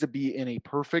he needs to be in a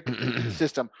perfect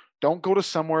system. Don't go to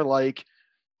somewhere like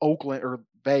Oakland or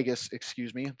Vegas,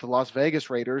 the Las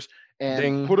Vegas Raiders,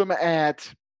 and put him at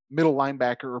middle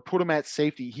linebacker or put him at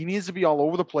safety. He needs to be all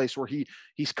over the place where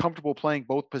he's comfortable playing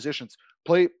both positions.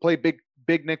 Play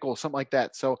big nickel, something like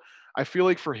that. So I feel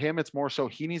like for him, it's more so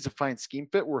he needs to find scheme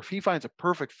fit, where if he finds a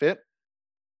perfect fit,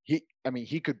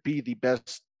 he could be the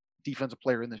best defensive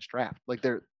player in this draft. Like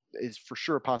there is for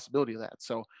sure a possibility of that.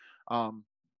 So,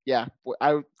 yeah,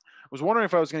 I was wondering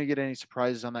if I was going to get any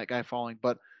surprises on that guy falling,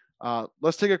 but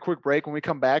let's take a quick break. When we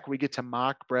come back, we get to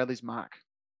mock Bradley's mock.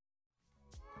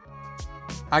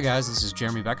 Hi guys, this is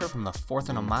Jeremy Becker from the Fourth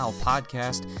and a Mile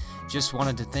podcast. Just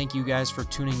wanted to thank you guys for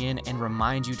tuning in and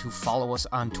remind you to follow us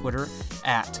on Twitter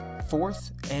at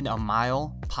Fourth and a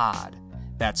Mile Pod.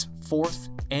 That's Fourth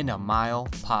and a Mile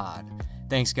Pod.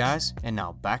 Thanks guys, and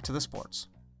now back to the sports.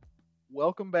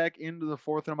 Welcome back into the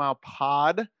Fourth and a Mile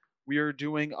Pod. We are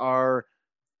doing our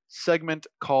segment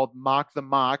called Mock the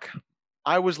Mock.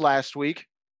 I was last week.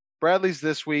 Bradley's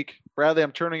this week. Bradley,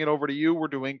 I'm turning it over to you. We're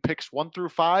doing picks 1 through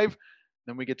 5.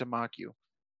 Then we get to mock you.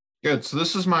 Good. So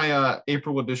this is my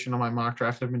April edition of my mock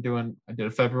draft I've been doing. I did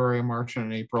a February, March, and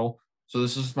an April. So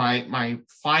this is my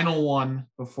final one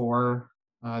before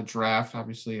draft.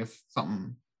 Obviously, if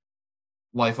something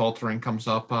life-altering comes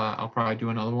up, I'll probably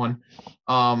do another one.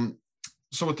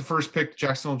 So with the first pick,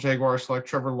 Jacksonville Jaguars select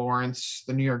Trevor Lawrence.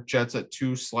 The New York Jets at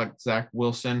 2 select Zach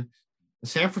Wilson. The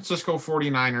San Francisco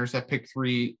 49ers at pick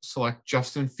 3 select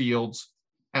Justin Fields.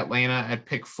 Atlanta at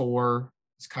pick 4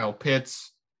 is Kyle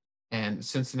Pitts. And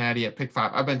Cincinnati at pick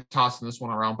 5. I've been tossing this one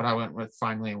around, but I went with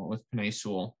Penei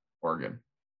Sewell, Oregon.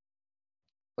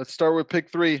 Let's start with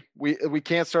pick 3. We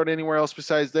can't start anywhere else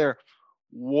besides there.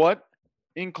 What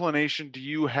inclination do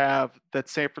you have that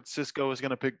San Francisco is going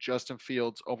to pick Justin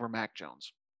Fields over Mac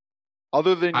Jones?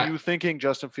 Other than you thinking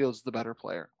Justin Fields is the better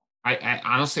player. I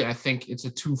honestly, I think it's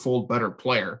a twofold better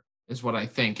player is what I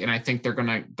think. And I think they're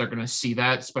gonna see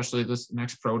that, especially this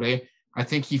next pro day. I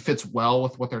think he fits well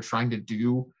with what they're trying to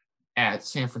do at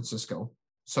San Francisco.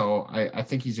 So I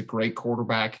think he's a great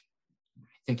quarterback. I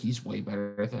think he's way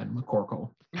better than McCorkle.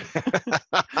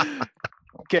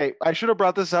 Okay, I should have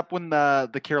brought this up when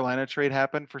the Carolina trade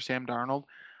happened for Sam Darnold.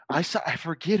 I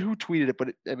forget who tweeted it,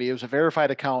 but it was a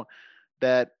verified account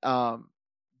that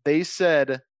they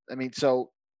said,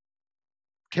 so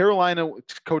Carolina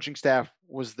coaching staff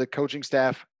was the coaching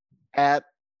staff at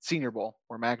Senior Bowl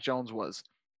where Mac Jones was.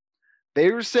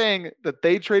 They were saying that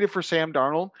they traded for Sam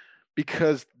Darnold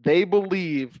because they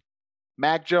believe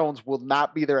Mac Jones will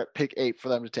not be there at pick 8 for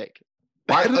them to take.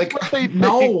 Why?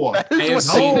 No.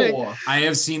 I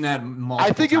have seen that multiple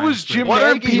I think it was times, Jim What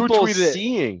are Nagy who people tweeted it.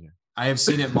 seeing? I have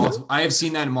seen it multiple. I have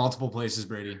seen that in multiple places,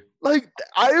 Brady. Like,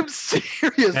 I am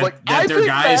serious. That their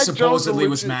guy supposedly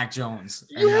was Mac Jones.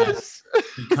 Yes.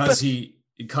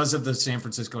 Because of the San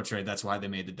Francisco trade, that's why they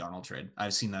made the Darnold trade.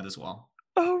 I've seen that as well.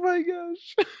 Oh my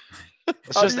gosh.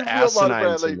 It's just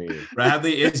asinine to me.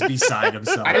 Bradley is beside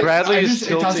himself. Bradley is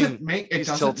tilting. It doesn't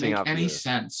make any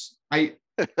sense.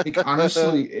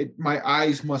 Honestly, my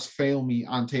eyes must fail me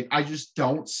on tape. I just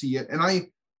don't see it, and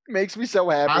makes me so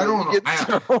happy. I don't know. Get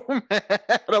so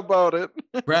mad about it.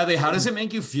 Bradley, how does it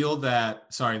make you feel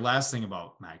that? Sorry, last thing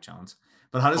about Mac Jones,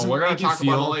 but how does it we're going make to you talk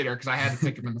feel about it later because I had to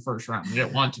pick him in the first round. I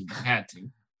didn't want to, I had to.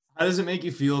 How does it make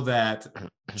you feel that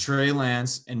Trey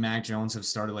Lance and Mac Jones have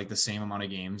started like the same amount of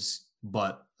games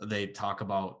but they talk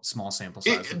about small sample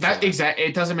size.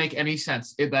 It doesn't make any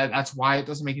sense. That's why it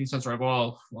doesn't make any sense. Right?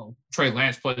 Well, Trey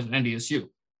Lance plays in NDSU.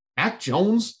 Mac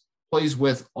Jones plays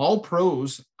with all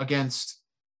pros against,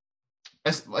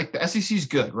 like, the SEC is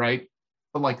good, right?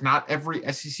 But like not every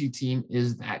SEC team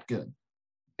is that good.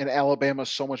 And Alabama's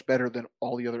so much better than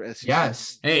all the other SEC.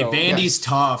 Yes. Hey, So- Vandy's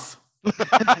tough.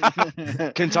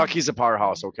 Kentucky's a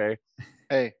powerhouse, okay?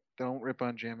 Hey, don't rip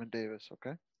on Jamin Davis,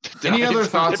 okay? Any I other didn't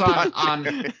thoughts rip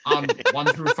on 1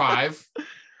 through 5?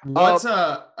 What's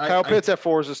Kyle Pitts at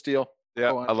 4 is a steal.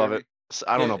 Yeah, Go on, I love Jeremy. it.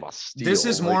 I don't know about steal. This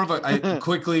is more like- of a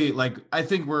quickly, like, I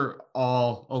think we're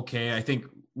all okay. I think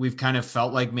we've kind of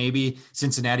felt like maybe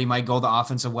Cincinnati might go the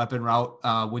offensive weapon route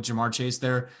with Jamar Chase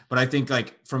there. But I think,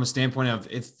 like, from a standpoint of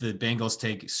if the Bengals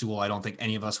take Sewell, I don't think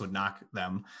any of us would knock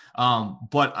them.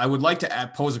 But I would like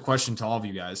to pose a question to all of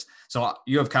you guys. So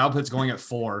you have Kyle Pitts going at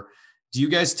 4. Do you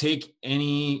guys take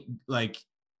any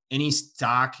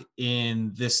stock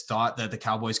in this thought that the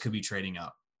Cowboys could be trading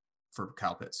up for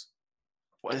Kyle Pitts?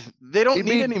 They don't It'd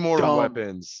be need any more dumb.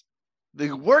 weapons.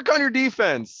 They work on your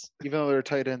defense. Even though their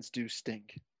tight ends do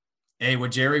stink. Hey,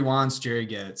 what Jerry wants, Jerry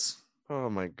gets. Oh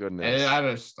my goodness.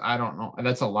 I don't know.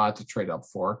 That's a lot to trade up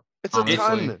for. It's a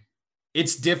honestly. ton.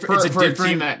 It's different. For a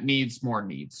team that needs more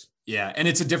needs. Yeah, and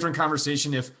it's a different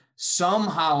conversation if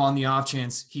somehow on the off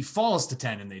chance he falls to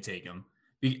 10 and they take him,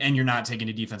 and you're not taking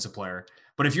a defensive player.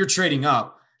 But if you're trading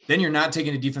up, then you're not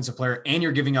taking a defensive player and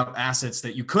you're giving up assets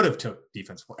that you could have took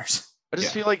defensive players. I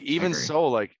just feel like even so,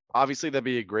 like, obviously that'd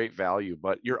be a great value,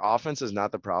 but your offense is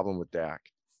not the problem with Dak.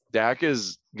 Dak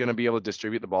is going to be able to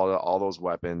distribute the ball to all those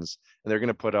weapons, and they're going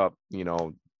to put up,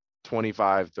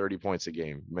 25, 30 points a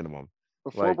game minimum.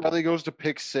 Before Like- Bradley goes to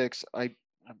pick 6, I'm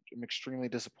extremely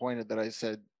disappointed that I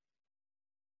said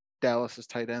Dallas's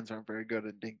tight ends aren't very good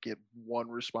and didn't get one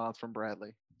response from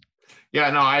Bradley. Yeah,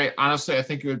 no, I honestly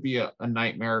think it would be a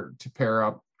nightmare to pair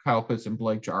up Kyle Pitts and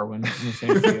Blake Jarwin in the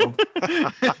same field.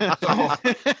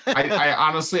 I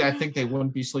honestly, I think they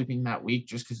wouldn't be sleeping that week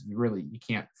just because you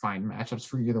can't find matchups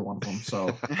for either one of them.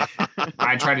 So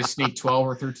I try to sneak 12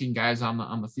 or 13 guys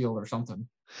on the field or something.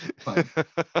 But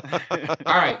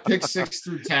all right, pick 6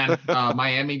 through 10.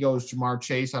 Miami goes Jamar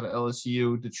Chase out of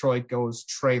LSU. Detroit goes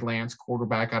Trey Lance,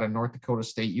 quarterback out of North Dakota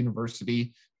State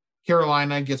University.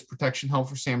 Carolina gets protection help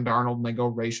for Sam Darnold, and they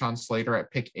go Rashawn Slater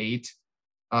at pick 8.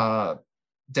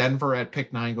 Denver at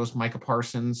pick 9 goes Micah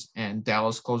Parsons, and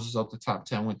Dallas closes up the top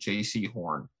 10 with J.C.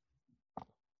 Horn.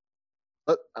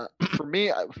 For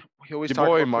me, we always Your talk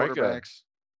boy about Micah. quarterbacks,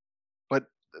 but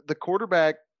the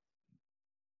quarterback.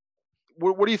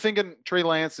 What are you thinking, Trey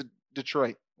Lance at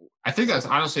Detroit? I think that's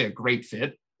honestly a great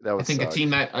fit. That would I think suck. a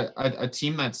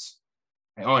team that's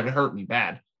it hurt me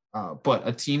bad. But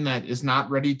a team that is not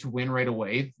ready to win right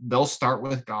away, they'll start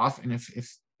with Goff, and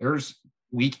if there's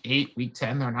week 8, week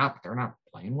 10, they're not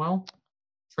playing well,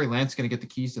 Trey Lance is going to get the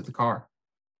keys to the car.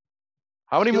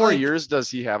 How many feel more like- years does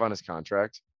he have on his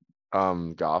contract?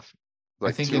 Goff?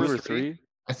 Like think 2 it's or 3?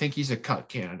 I think he's a cut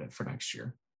candidate for next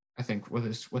year. I think with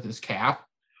his cap.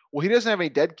 Well, he doesn't have any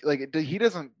dead. Like he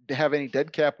doesn't have any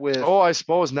dead cap with. Oh, I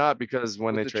suppose not, because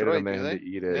when they With traded him, Detroit, they do had to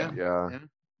they? eat it. Yeah. Yeah.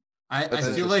 I That's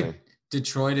feel like interesting.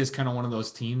 Detroit is kind of one of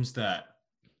those teams that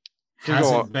Can go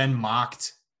hasn't up. been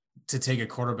mocked to take a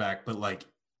quarterback, but like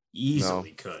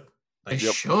easily could. They Like,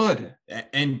 should.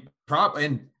 and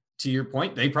to your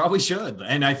point, they probably should.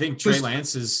 And I think Trey Just-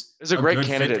 Lance is It's a great good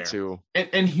fit candidate there. too.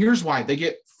 And here's why: they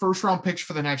get first round picks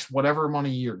for the next whatever amount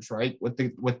of years, right? With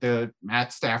the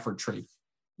Matt Stafford trade,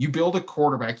 you build a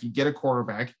quarterback, you get a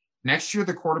quarterback. Next year,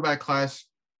 the quarterback class,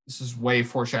 this is way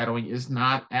foreshadowing, is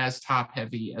not as top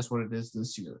heavy as what it is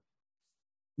this year.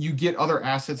 You get other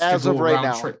assets As to go of right around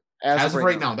now. trade. As of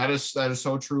right now, that is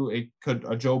so true. It could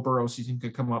a Joe Burrow season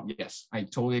could come up. Yes, I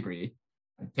totally agree.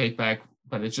 I take back,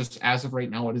 but it's just as of right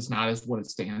now, it is not as what it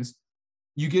stands.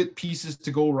 You get pieces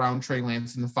to go around Trey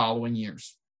Lance in the following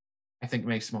years. I think it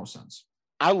makes the most sense.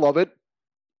 I love it.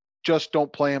 Just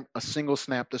don't play him a single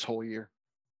snap this whole year.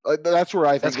 That's where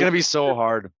I think That's going to be so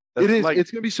hard. It is. Like,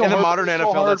 It's going to be so in the hard. modern It's so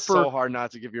NFL, hard that's for, so hard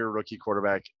not to give your rookie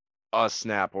quarterback a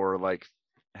snap or like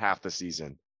half the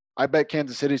season. I bet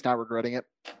Kansas City's not regretting it.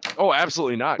 Oh,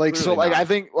 absolutely not. Like so, Clearly like not. I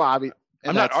think. Well, I mean,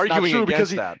 and I'm not that's arguing true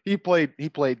against because that. he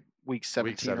played week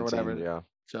 17, Week 17, or whatever. yeah.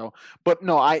 So, but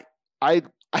no, I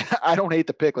don't hate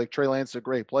the pick. Like Trey Lance is a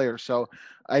great player. So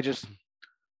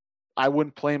I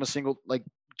wouldn't play him a single. Like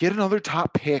get another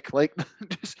top pick. Like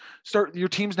just start. Your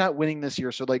team's not winning this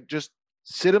year, so like just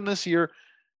sit him this year.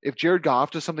 If Jared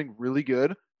Goff does something really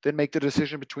good, then make the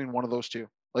decision between one of those two.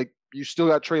 Like you still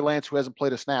got Trey Lance who hasn't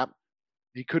played a snap.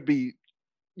 He could be.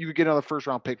 You could get another first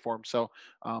round pick for him. So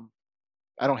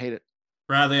I don't hate it.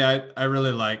 Bradley, I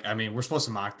really like. I mean, we're supposed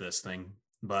to mock this thing,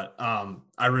 but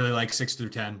I really like 6 through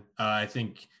 10. I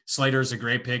think Slater is a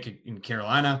great pick in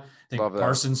Carolina. I think Love that.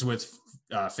 Parsons with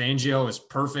Fangio is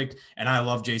perfect, and I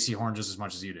love J.C. Horn just as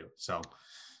much as you do.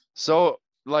 So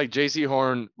like JC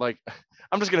Horn, like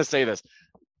I'm just gonna say this.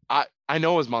 I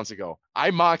know it was months ago.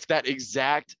 I mocked that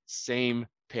exact same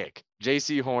pick,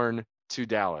 JC Horn to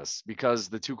Dallas, because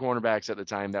the two cornerbacks at the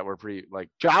time that were pretty like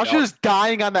Josh is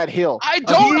dying on that hill. I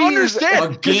don't He's-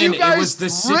 understand. 'cause Again, you guys it was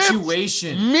the ripped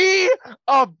situation me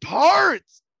apart.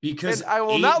 because and I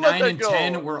will 8, not let 9, that and go.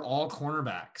 10 were all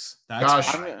cornerbacks. That's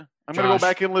Gosh. why. I'm gonna go Josh.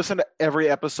 back and listen to every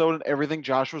episode and everything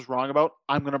Josh was wrong about.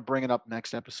 I'm gonna bring it up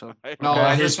next episode. No, All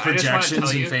I his just wanna projections tell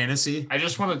in you- fantasy. I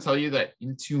just want to tell you that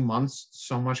in 2 months,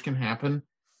 so much can happen.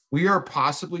 We are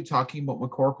possibly talking about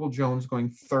McCorkle Jones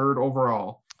going 3rd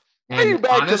overall. Are you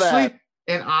back to that?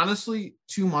 Honestly,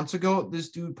 2 months ago, this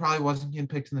dude probably wasn't getting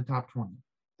picked in the top 20.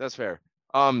 That's fair.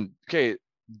 Okay,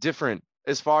 different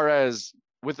as far as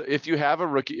if you have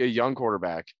a young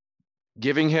quarterback,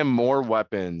 giving him more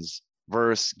weapons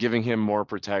versus giving him more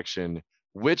protection,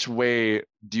 which way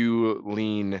do you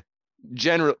lean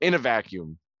general in a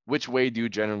vacuum? Which way do you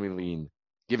generally lean?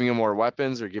 Giving him more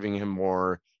weapons or giving him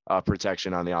more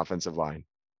protection on the offensive line?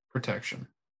 Protection.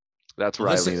 That's where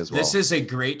This I lean is, as well. this is a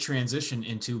great transition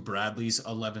into Bradley's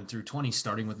 11 through 20,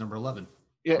 starting with number 11.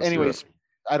 Yeah. Let's do Anyways,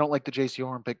 I don't like the JC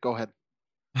Horn pick. Go ahead.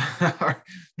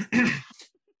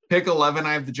 Pick 11,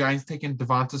 I have the Giants taking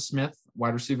Devonta Smith,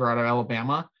 wide receiver out of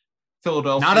Alabama.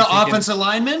 Philadelphia. Not an taking- offensive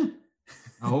lineman?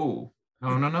 Oh,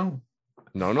 no.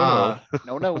 No.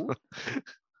 No.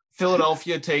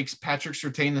 Philadelphia takes Patrick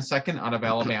Surtain II out of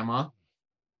Alabama.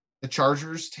 The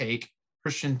Chargers take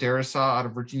Christian Darrisaw out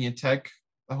of Virginia Tech.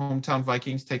 The hometown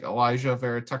Vikings take Elijah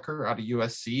Vera Tucker out of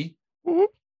USC.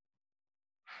 Whoop.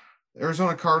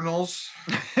 Arizona Cardinals.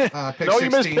 Pick No, you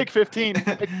missed 16. pick 15.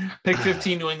 Pick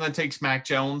 15, New England takes Mac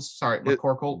Jones. Sorry,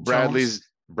 McCorkle. Jones.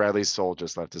 Bradley's soul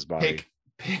just left his body.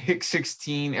 Pick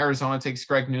 16, Arizona takes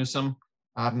Greg Newsome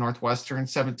out of Northwestern.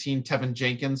 17, Tevin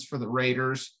Jenkins for the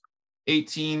Raiders.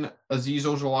 18, Azeez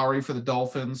Ojulari for the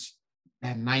Dolphins.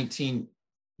 And 19,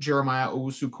 Jeremiah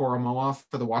Owusu-Koramoah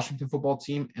for the Washington football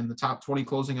team. And the top 20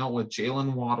 closing out with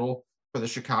Jalen Waddle for the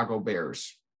Chicago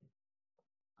Bears.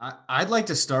 I'd like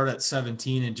to start at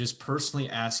 17 and just personally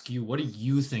ask you, what do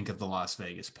you think of the Las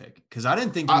Vegas pick? Because I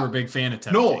didn't think you were a big fan of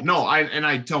Tevin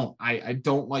Jenkins. I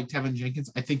don't like Tevin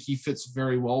Jenkins. I think he fits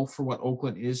very well for what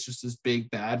Oakland is, just this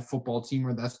big bad football team,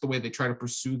 where that's the way they try to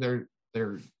pursue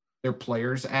their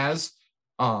players as.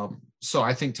 So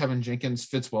I think Tevin Jenkins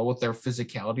fits well with their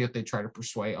physicality that they try to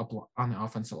persuade up on the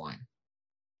offensive line.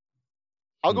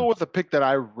 I'll go with a pick that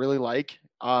I really like.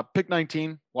 Pick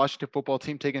 19, Washington football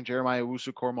team taking Jeremiah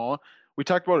Owusu-Koramoah. We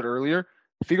talked about it earlier.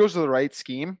 If he goes to the right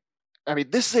scheme, I mean,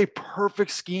 this is a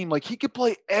perfect scheme. Like, he could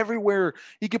play everywhere.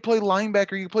 He could play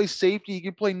linebacker. He could play safety. He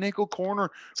could play nickel corner.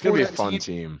 It's going to be a that fun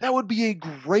team. That would be a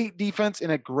great defense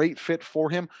and a great fit for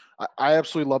him. I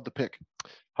absolutely love the pick.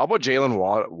 How about Jalen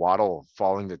Waddle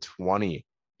falling to 20?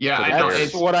 Yeah, For the I know. Bears.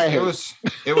 It's what I hate.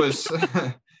 It was.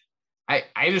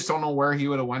 I just don't know where he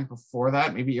would have went before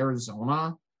that. Maybe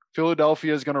Arizona.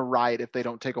 Philadelphia is going to ride if they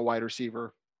don't take a wide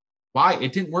receiver. Why?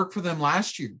 It didn't work for them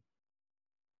last year.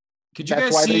 Could you That's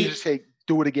guys why they see? just say,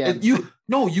 do it again. You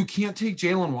can't take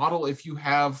Jalen Waddle if you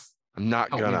have I'm not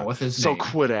help me out gonna. with his So name.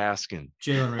 quit asking.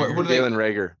 Jalen What- Reagor. what do they- Jalen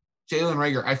Rager. Jalen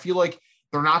Rager. I feel like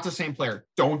they're not the same player.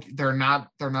 They're not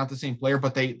the same player,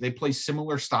 but they play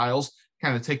similar styles,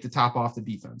 kind of take the top off the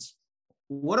defense.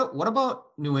 What about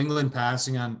New England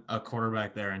passing on a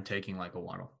quarterback there and taking like a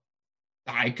Waddle?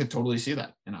 I could totally see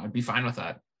that, and I would be fine with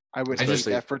that. I would I hate just-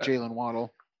 that for Jalen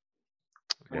Waddle.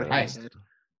 I would Yeah. hate it.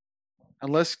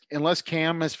 Unless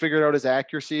Cam has figured out his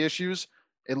accuracy issues,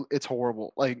 it's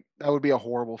horrible. Like, that would be a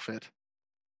horrible fit.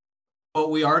 But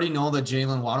we already know that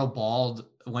Jalen Waddle balled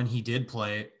when he did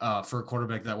play for a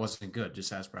quarterback that wasn't good.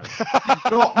 Just ask Bradley.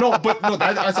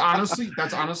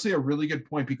 That's honestly a really good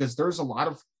point, because there's a lot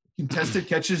of contested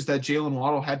catches that Jalen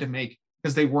Waddle had to make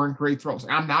because they weren't great throws.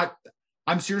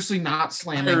 I'm seriously not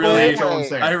slamming Mac Jones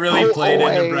there. I really Go played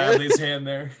away. into Bradley's hand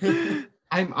there.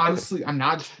 I'm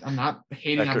not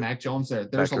hating Becker- on Mac Jones there.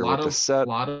 There's Becker a with lot the of set.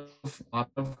 lot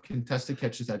of contested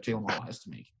catches that Jalen Waddle has to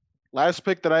make. Last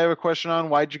pick that I have a question on.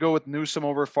 Why'd you go with Newsome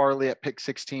over Farley at pick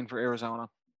 16 for Arizona?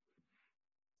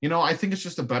 I think it's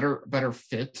just a better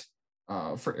fit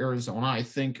for Arizona. I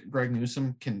think Greg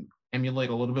Newsome can emulate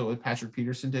a little bit what Patrick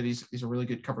Peterson did. He's a really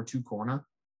good cover 2 corner.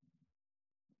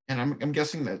 And I'm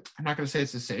guessing that I'm not going to say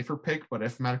it's a safer pick, but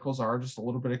if medicals are just a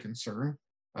little bit of concern,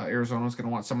 Arizona's going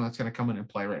to want someone that's going to come in and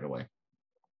play right away.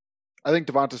 I think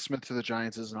Devonta Smith to the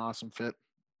Giants is an awesome fit.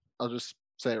 I'll just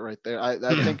say it right there. I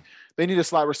think they need a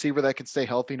slot receiver that can stay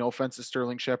healthy. No offense to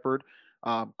Sterling Shepard.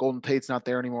 Golden Tate's not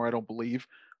there anymore, I don't believe.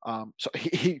 So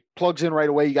he plugs in right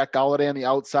away. You got Galladay on the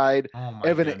outside. Oh my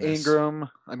Evan goodness. Ingram.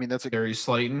 I mean, that's a Darius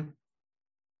Slayton.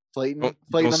 Slayton. Don't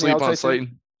Slayton on the sleep on outside.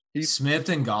 Slayton. Smith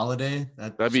and Galladay.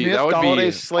 That Smith, would Galladay,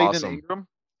 be Slayton, awesome. and Ingram.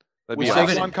 That'd With be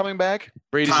Evan- Saquon awesome. coming back,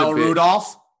 Kyle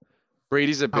Rudolph.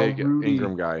 Brady's a big Rudy.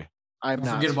 Ingram guy. I'm Don't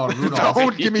not. forget about Rudolph.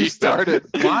 Don't get me started.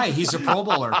 Why? He's a Pro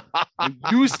Bowler.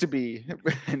 He used to be,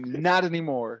 not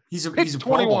anymore. He's a Pick Pro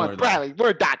Bowler. 21. though. Bradley,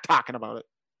 we're not talking about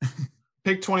it.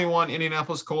 Pick 21,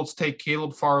 Indianapolis Colts take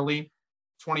Caleb Farley.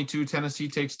 22, Tennessee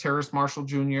takes Terrace Marshall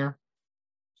Jr.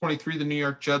 23, the New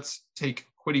York Jets take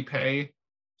Kwity Paye.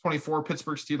 24,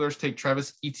 Pittsburgh Steelers take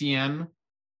Travis Etienne.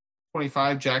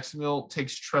 25, Jacksonville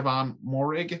takes Trevon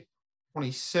Moehrig.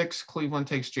 26, Cleveland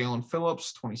takes Jalen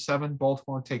Phillips. 27,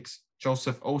 Baltimore takes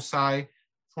Joseph Osai.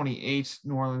 28,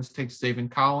 New Orleans takes Zaven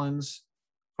Collins.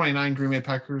 29, Green Bay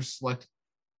Packers select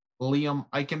Liam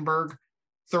Eichenberg.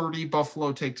 30,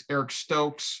 Buffalo takes Eric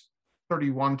Stokes.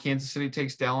 31, Kansas City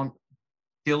takes Dylan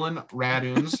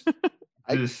Raduns.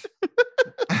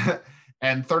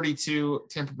 And 32,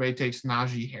 Tampa Bay takes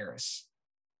Najee Harris.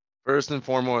 First and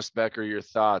foremost, Becker, your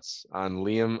thoughts on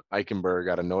Liam Eichenberg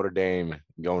out of Notre Dame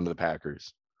going to the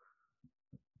Packers?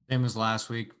 Same as last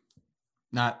week.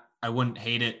 I wouldn't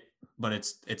hate it, but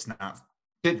it's not.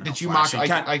 Did you mock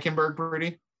flashy. Eichenberg,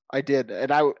 Brady? I did,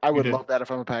 and I would did. love that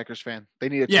if I'm a Packers fan. They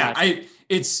need a Yeah, tackle.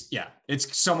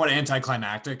 it's somewhat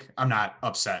anticlimactic. I'm not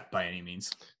upset by any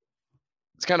means.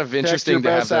 It's kind of Protect interesting your to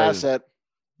have best that. asset.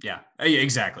 Yeah,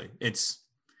 exactly. It's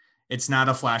not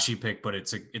a flashy pick, but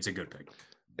it's a good pick.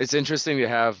 It's interesting to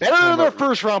have. Better kind than of their a-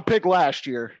 first round pick last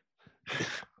year.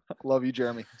 Love you,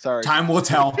 Jeremy. Sorry. Time will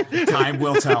tell. Time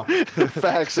will tell.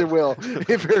 Facts, it will.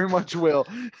 It very much will.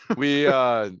 We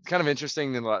kind of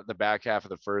interesting in the back half of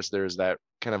the first. There's that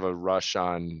kind of a rush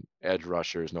on edge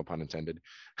rushers, no pun intended.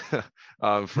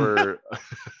 For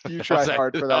You was tried act-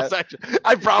 hard for was that. actually-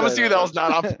 I promise tried you that hard. was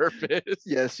not on purpose.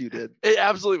 Yes, you did. It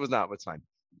absolutely was not. But it's fine.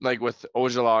 Like with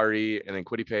Ojulari and then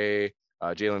Kwity Paye,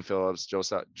 Jalen Phillips,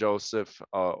 Joseph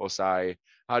Osai.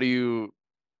 How do you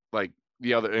like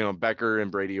the other, Becker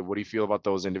and Brady? What do you feel about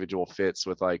those individual fits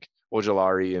with like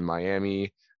Ojulari in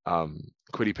Miami,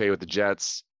 Kwity Paye with the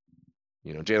Jets,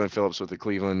 Jalen Phillips with the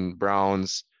Cleveland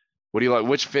Browns? What do you like?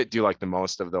 Which fit do you like the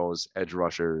most of those edge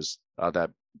rushers that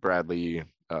Bradley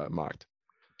mocked?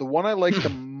 The one I like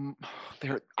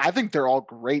I think they're all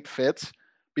great fits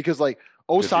because like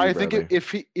Osai, I think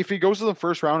Bradley. if he goes to the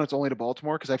first round, it's only to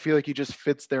Baltimore because I feel like he just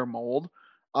fits their mold.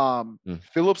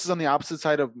 Phillips is on the opposite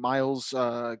side of Myles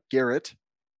Garrett.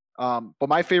 But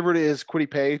my favorite is Kwity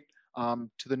Paye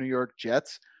to the New York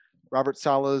Jets. Robert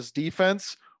Saleh's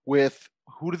defense with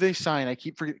who do they sign? I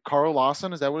keep forgetting. Carl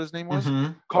Lawson, is that what his name was?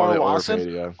 Mhm. Carl they Lawson.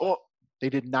 overpaid, yeah. Oh, they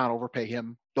did not overpay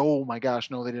him. Oh my gosh,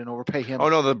 no, they didn't overpay him. Oh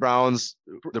no, the Browns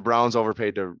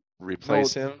overpaid to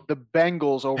replace him. The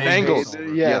Bengals overpaid.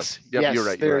 Bengals. Yes. Yep, yes. you're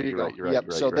right, There you're you right, go. you're right, Yep.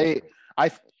 you're right, So you're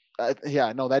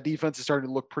right. that defense is starting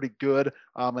to look pretty good.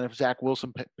 And if Zach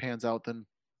Wilson pans out, then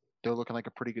they're looking like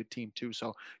a pretty good team too.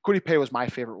 So Kwity Paye was my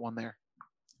favorite one there.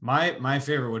 My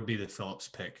favorite would be the Phillips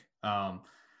pick.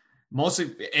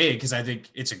 Mostly A, because I think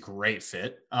it's a great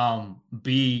fit.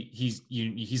 B,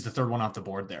 he's the third one off the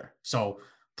board there. So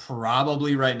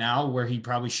probably right now where he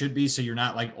probably should be. So you're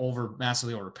not like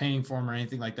massively overpaying for him or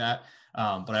anything like that.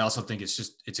 But I also think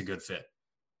it's a good fit.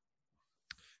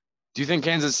 Do you think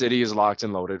Kansas City is locked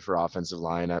and loaded for offensive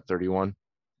line at 31?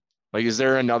 Like, is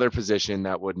there another position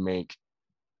that would make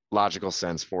logical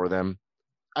sense for them?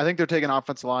 I think they're taking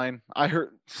offensive line. I heard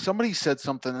somebody said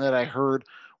something that I heard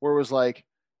where it was like,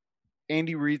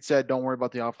 Andy Reid said, "Don't worry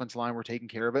about the offensive line. We're taking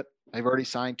care of it." They've already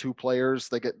signed 2 players.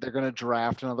 They're going to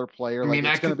draft another player. I Like mean,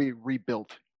 it's going to be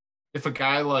rebuilt. If a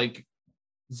guy like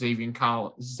Zaven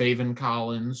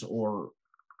Collins or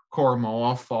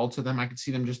Koromoa fall to them, I could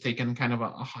see them just taking kind of a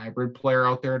hybrid player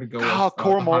out there to go with the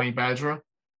Koromoa. Honey Badger.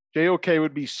 JOK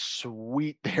would be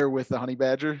sweet there with the Honey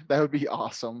Badger. That would be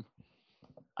awesome.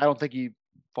 I don't think he'd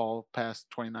fall past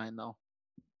 29 though.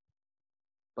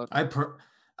 But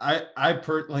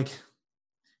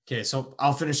Okay, so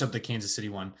I'll finish up the Kansas City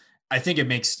one. I think it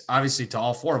makes, obviously to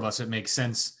all 4 of us, it makes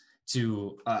sense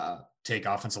to take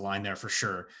offensive line there for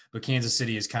sure. But Kansas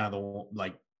City is kind of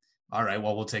the all right,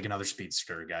 well, we'll take another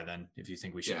speedster guy then if you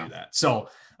think we should do that. So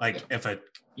like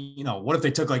what if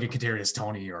they took like a Kadarius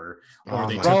Toney or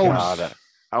they took God.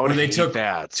 I would they hate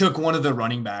that. took one of the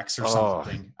running backs or Oh.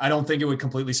 something. I don't think it would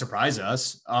completely surprise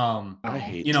us. I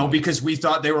hate Toney. Because we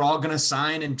thought they were all going to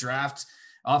sign and draft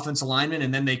offensive linemen,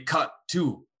 and then they cut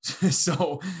 2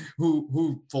 So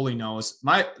who fully knows?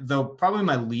 Probably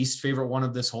my least favorite one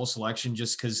of this whole selection,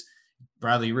 just because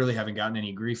Bradley, you really haven't gotten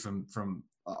any grief from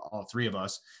all three of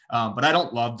us. But I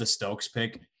don't love the Stokes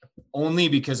pick, only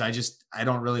because I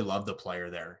don't really love the player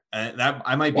there. That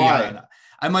I might be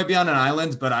on an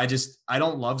island, but I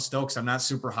don't love Stokes. I'm not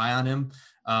super high on him.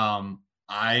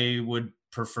 I would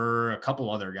prefer a couple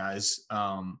other guys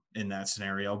in that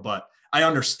scenario, but I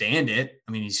understand it.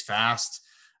 I mean, he's fast.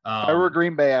 If I were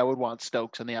Green Bay, I would want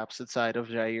Stokes on the opposite side of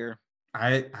Jair.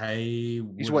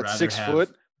 He's what, 6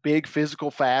 foot, big,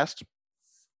 physical, fast.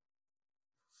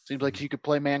 Seems like you could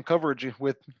play man coverage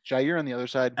with Jair on the other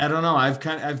side. I don't know. I'm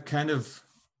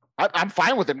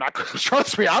fine with him. Not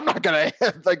trust me. I'm not gonna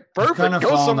like perfect. Kind of go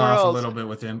fallen somewhere off else. a little bit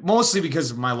with him, mostly because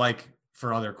of my like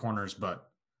for other corners. But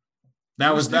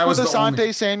that was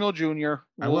Asante Samuel Jr.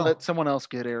 I We'll will. let someone else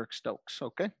get Eric Stokes.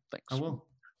 Okay, thanks. I will.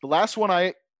 The last one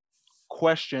I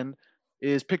question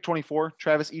is pick 24,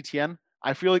 Travis Etienne.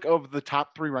 I feel like of the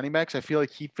top 3 running backs, I feel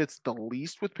like he fits the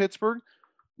least with Pittsburgh.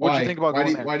 What do you think about why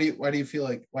going do there? why do you feel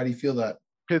that?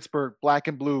 Pittsburgh, black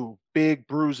and blue, big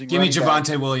bruising. Give me running back.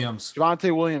 Javonte Williams.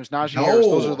 Javonte Williams, Najee No. Harris.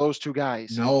 Those are those 2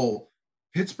 guys. No,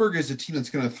 Pittsburgh is a team that's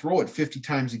going to throw it 50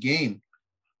 times a game.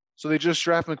 So they just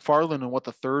draft McFarland in what,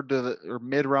 the third to the or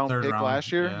mid round Third pick round, last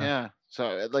year? yeah. Yeah.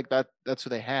 So like that's who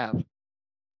they have.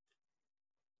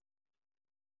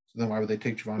 So then why would they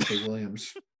take Javonte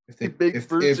Williams if they Big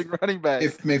bruising running back.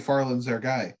 if McFarland's their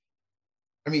guy?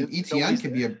 I mean, It's ETN always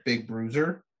can be a big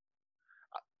bruiser.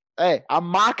 Hey, I'm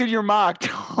mocking your mock.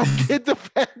 Don't get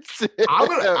defensive. I'm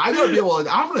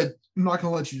not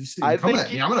gonna let you just I come think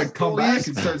at me. I'm gonna he's come the back least-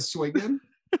 and start swinging.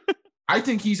 I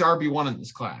think he's RB1 in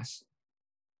this class.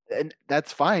 And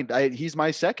that's fine. He's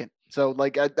my second. So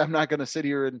like I'm not gonna sit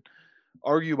here and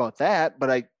argue about that,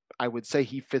 but I would say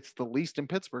he fits the least in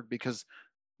Pittsburgh because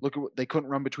look at what they couldn't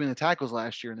run between the tackles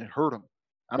last year and it hurt them.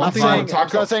 I'm One not thing I saying would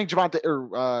talk I'm not saying Javonte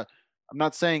or I'm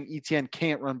not saying ETN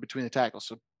can't run between the tackles.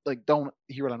 So like don't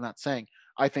hear what I'm not saying.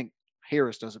 I think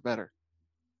Harris does it better.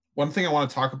 One thing I want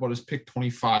to talk about is pick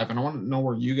 25, and I want to know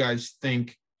where you guys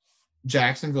think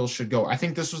Jacksonville should go. I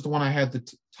think this was the one I had the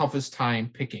toughest time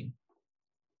picking.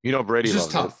 You know, Brady It's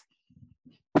just loves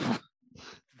it. tough.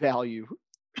 Value.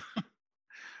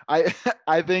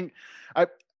 I think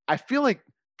I feel like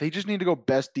they just need to go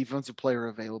best defensive player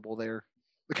available there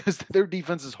because their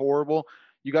defense is horrible.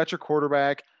 You got your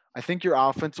quarterback. I think your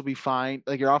offense will be fine.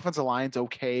 Like your offensive line's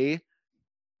okay.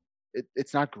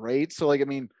 It's not great. So like I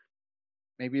mean,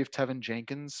 maybe if Tevin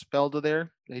Jenkins fell to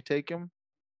there, they take him.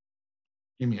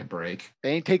 Give me a break.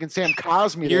 They ain't taking Sam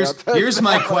Cosmi. there, I'll tell you Here's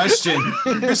my that. question.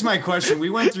 Here's my question. We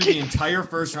went through the entire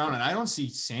first round, and I don't see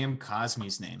Sam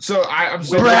Cosmi's name. So I'm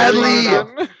so glad you Bradley! brought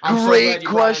it up. I'm so Great glad you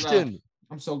brought it up. question.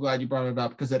 I'm so glad you brought it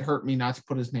up because it hurt me not to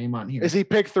put his name on here. Is he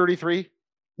pick 33?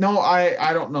 No,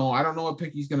 I don't know. I don't know what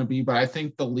pick he's going to be, but I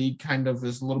think the league kind of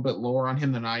is a little bit lower on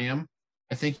him than I am.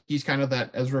 I think he's kind of that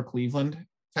Ezra Cleveland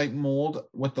type mold.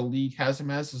 What the league has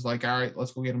him as is like, all right,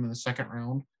 let's go get him in the second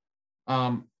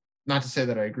round. Not to say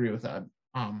that I agree with that.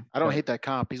 I don't hate that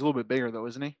comp. He's a little bit bigger though,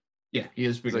 isn't he? Yeah, he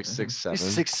is He's bigger. like than him. 6'7".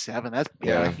 He's 6'7". That's big.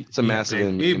 Yeah, it's a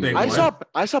massive. big I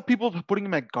boy. saw people putting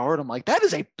him at guard. I'm like, that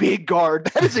is a big guard.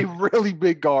 That is a really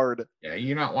big guard. Yeah,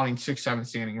 you're not wanting 6'7"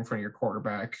 standing in front of your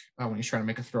quarterback when he's trying to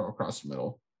make a throw across the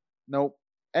middle. Nope.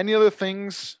 Any other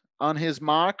things on his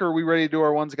mock? Or are we ready to do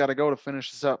our ones got to go to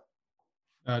finish this up?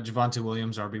 Javonte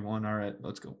Williams, RB1. All right,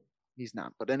 let's go. He's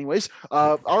not. But anyways,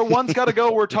 our one's got to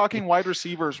go. We're talking wide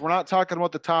receivers. We're not talking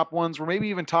about the top ones. We're maybe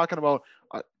even talking about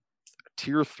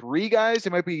tier 3 guys.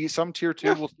 There might be some tier 2.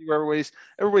 Yeah. We'll see where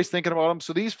everybody's thinking about them.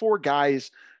 So these 4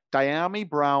 guys, Diami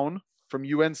Brown from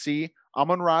UNC,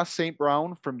 Amon-Ra St.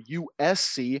 Brown from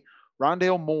USC,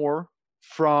 Rondale Moore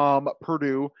from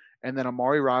Purdue, and then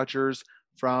Amari Rogers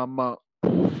from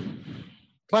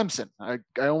Clemson. I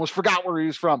almost forgot where he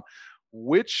was from.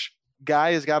 Which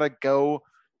guy has got to go?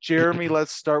 Jeremy,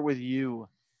 let's start with you.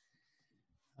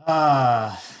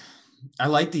 I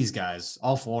like these guys,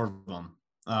 all 4 of them.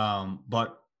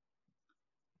 But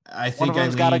I One think of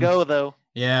them's got to go, though.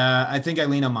 Yeah, I think I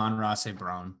lean Amon-Ra St.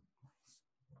 Brown.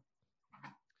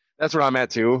 That's where I'm at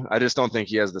too. I just don't think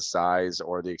he has the size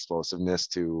or the explosiveness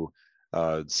to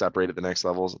separate at the next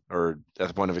levels or at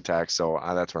the point of attack. So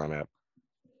that's where I'm at.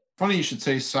 Funny you should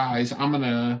say size. I'm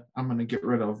gonna get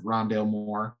rid of Rondale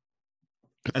Moore.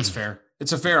 That's fair.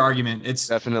 It's a fair argument. It's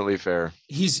Definitely fair.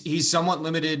 he's somewhat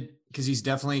limited because he's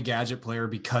definitely a gadget player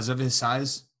because of his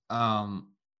size.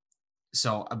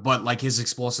 So, but like his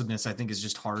explosiveness, I think is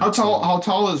just hard. How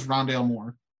tall is Rondale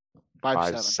Moore?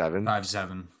 5'7". 5'7".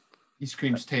 5'7". He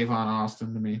screams Tavon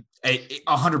Austin to me.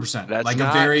 100%. That's Like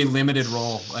not- a very limited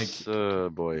role. Like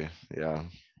Boy, yeah.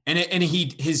 And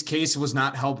his case was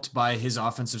not helped by his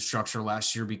offensive structure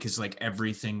last year because like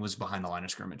everything was behind the line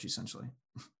of scrimmage essentially.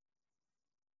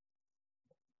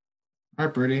 All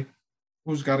right, Brady,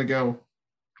 who's got to go?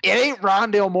 It ain't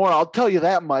Rondale Moore. I'll tell you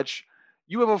that much.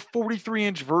 You have a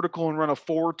 43-inch vertical and run a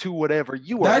 4.2 whatever.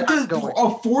 You are That does, not going. a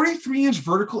 43-inch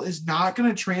vertical is not going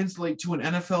to translate to an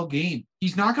NFL game.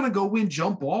 He's not going to go win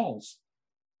jump balls.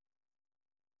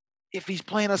 If he's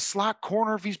playing a slot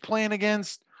corner, if he's playing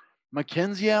against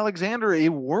Mackenzie Alexander,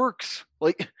 it works.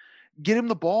 Like, get him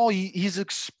the ball. He's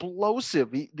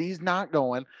explosive. He's not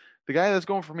going. The guy that's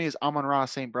going for me is Amon-Ra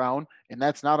St. Brown, and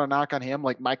that's not a knock on him.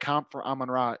 Like, my comp for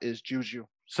Amon-Ra is Juju.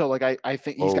 So, like, I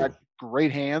think he's got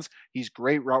great hands. He's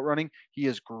great route running. He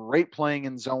is great playing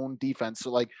in zone defense.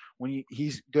 So, like, when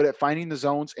he's good at finding the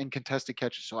zones and contested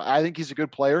catches. So, I think he's a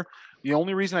good player. The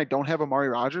only reason I don't have Amari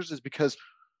Rodgers is because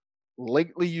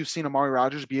lately you've seen Amari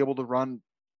Rodgers be able to run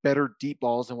better deep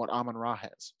balls than what Amon-Ra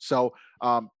has. So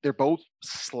they're both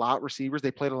slot receivers.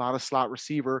 They played a lot of slot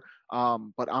receiver,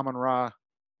 but Amon-Ra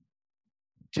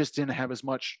just didn't have as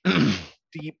much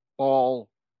deep ball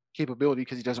capability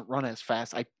because he doesn't run as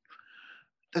fast.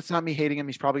 That's not me hating him.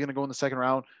 He's probably going to go in the second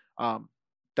round.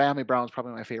 Diami Brown's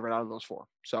probably my favorite out of those four.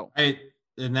 So, and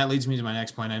that leads me to my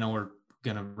next point. I know we're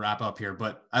going to wrap up here,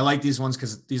 but I like these ones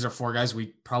because these are four guys we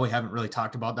probably haven't really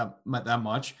talked about that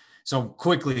much. So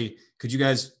quickly, could you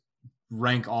guys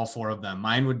rank all four of them?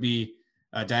 Mine would be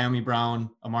Diami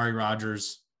Brown, Amari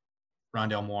Rodgers,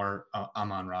 Rondale Moore,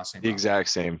 Amon-Ra St. Brown. The exact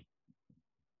same.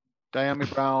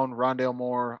 Diami Brown, Rondale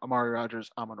Moore, Amari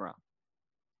Rodgers, Amon-Ra.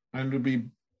 Mine would be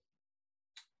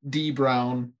D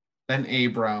Brown, then A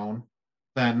Brown,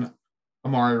 then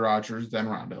Amari Rodgers, then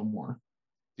Rondale Moore.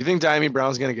 You think Diami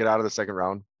Brown's going to get out of the second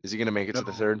round? Is he going to make it to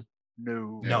the third?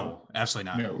 No,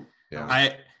 absolutely not. No.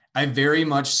 Yeah. I very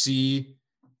much see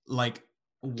like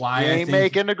why he I ain't think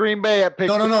making the Green Bay at pick.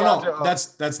 No.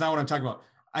 That's not what I'm talking about.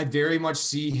 I very much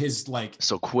see his like.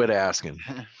 So quit asking.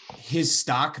 His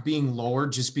stock being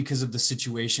lowered just because of the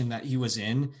situation that he was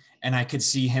in, and I could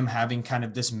see him having kind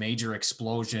of this major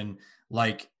explosion,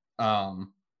 like forgive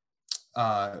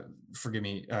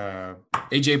me,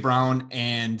 AJ Brown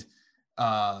and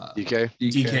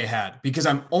DK had, because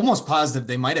I'm almost positive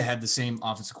they might have had the same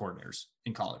offensive coordinators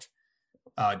in college.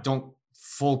 Don't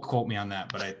full quote me on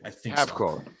that, but I think Half so.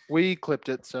 quote. We clipped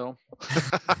it, so.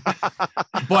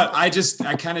 But I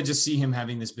kind of just see him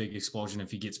having this big explosion if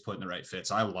he gets put in the right fit.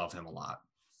 So I love him a lot.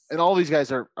 And all these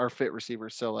guys are fit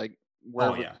receivers, so like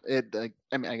wherever yeah.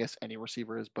 I mean, I guess any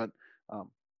receiver is, but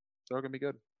they're gonna be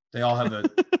good. They all have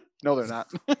No, they're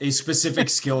not. a specific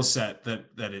skill set that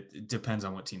it depends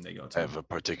on what team they go to. I have a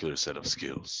particular set of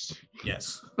skills.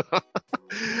 Yes.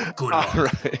 Good. All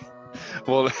right.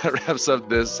 Well, that wraps up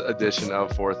this edition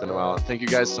of Fourth and a Mile. Thank you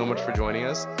guys so much for joining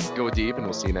us. Go deep, and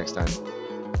we'll see you next time.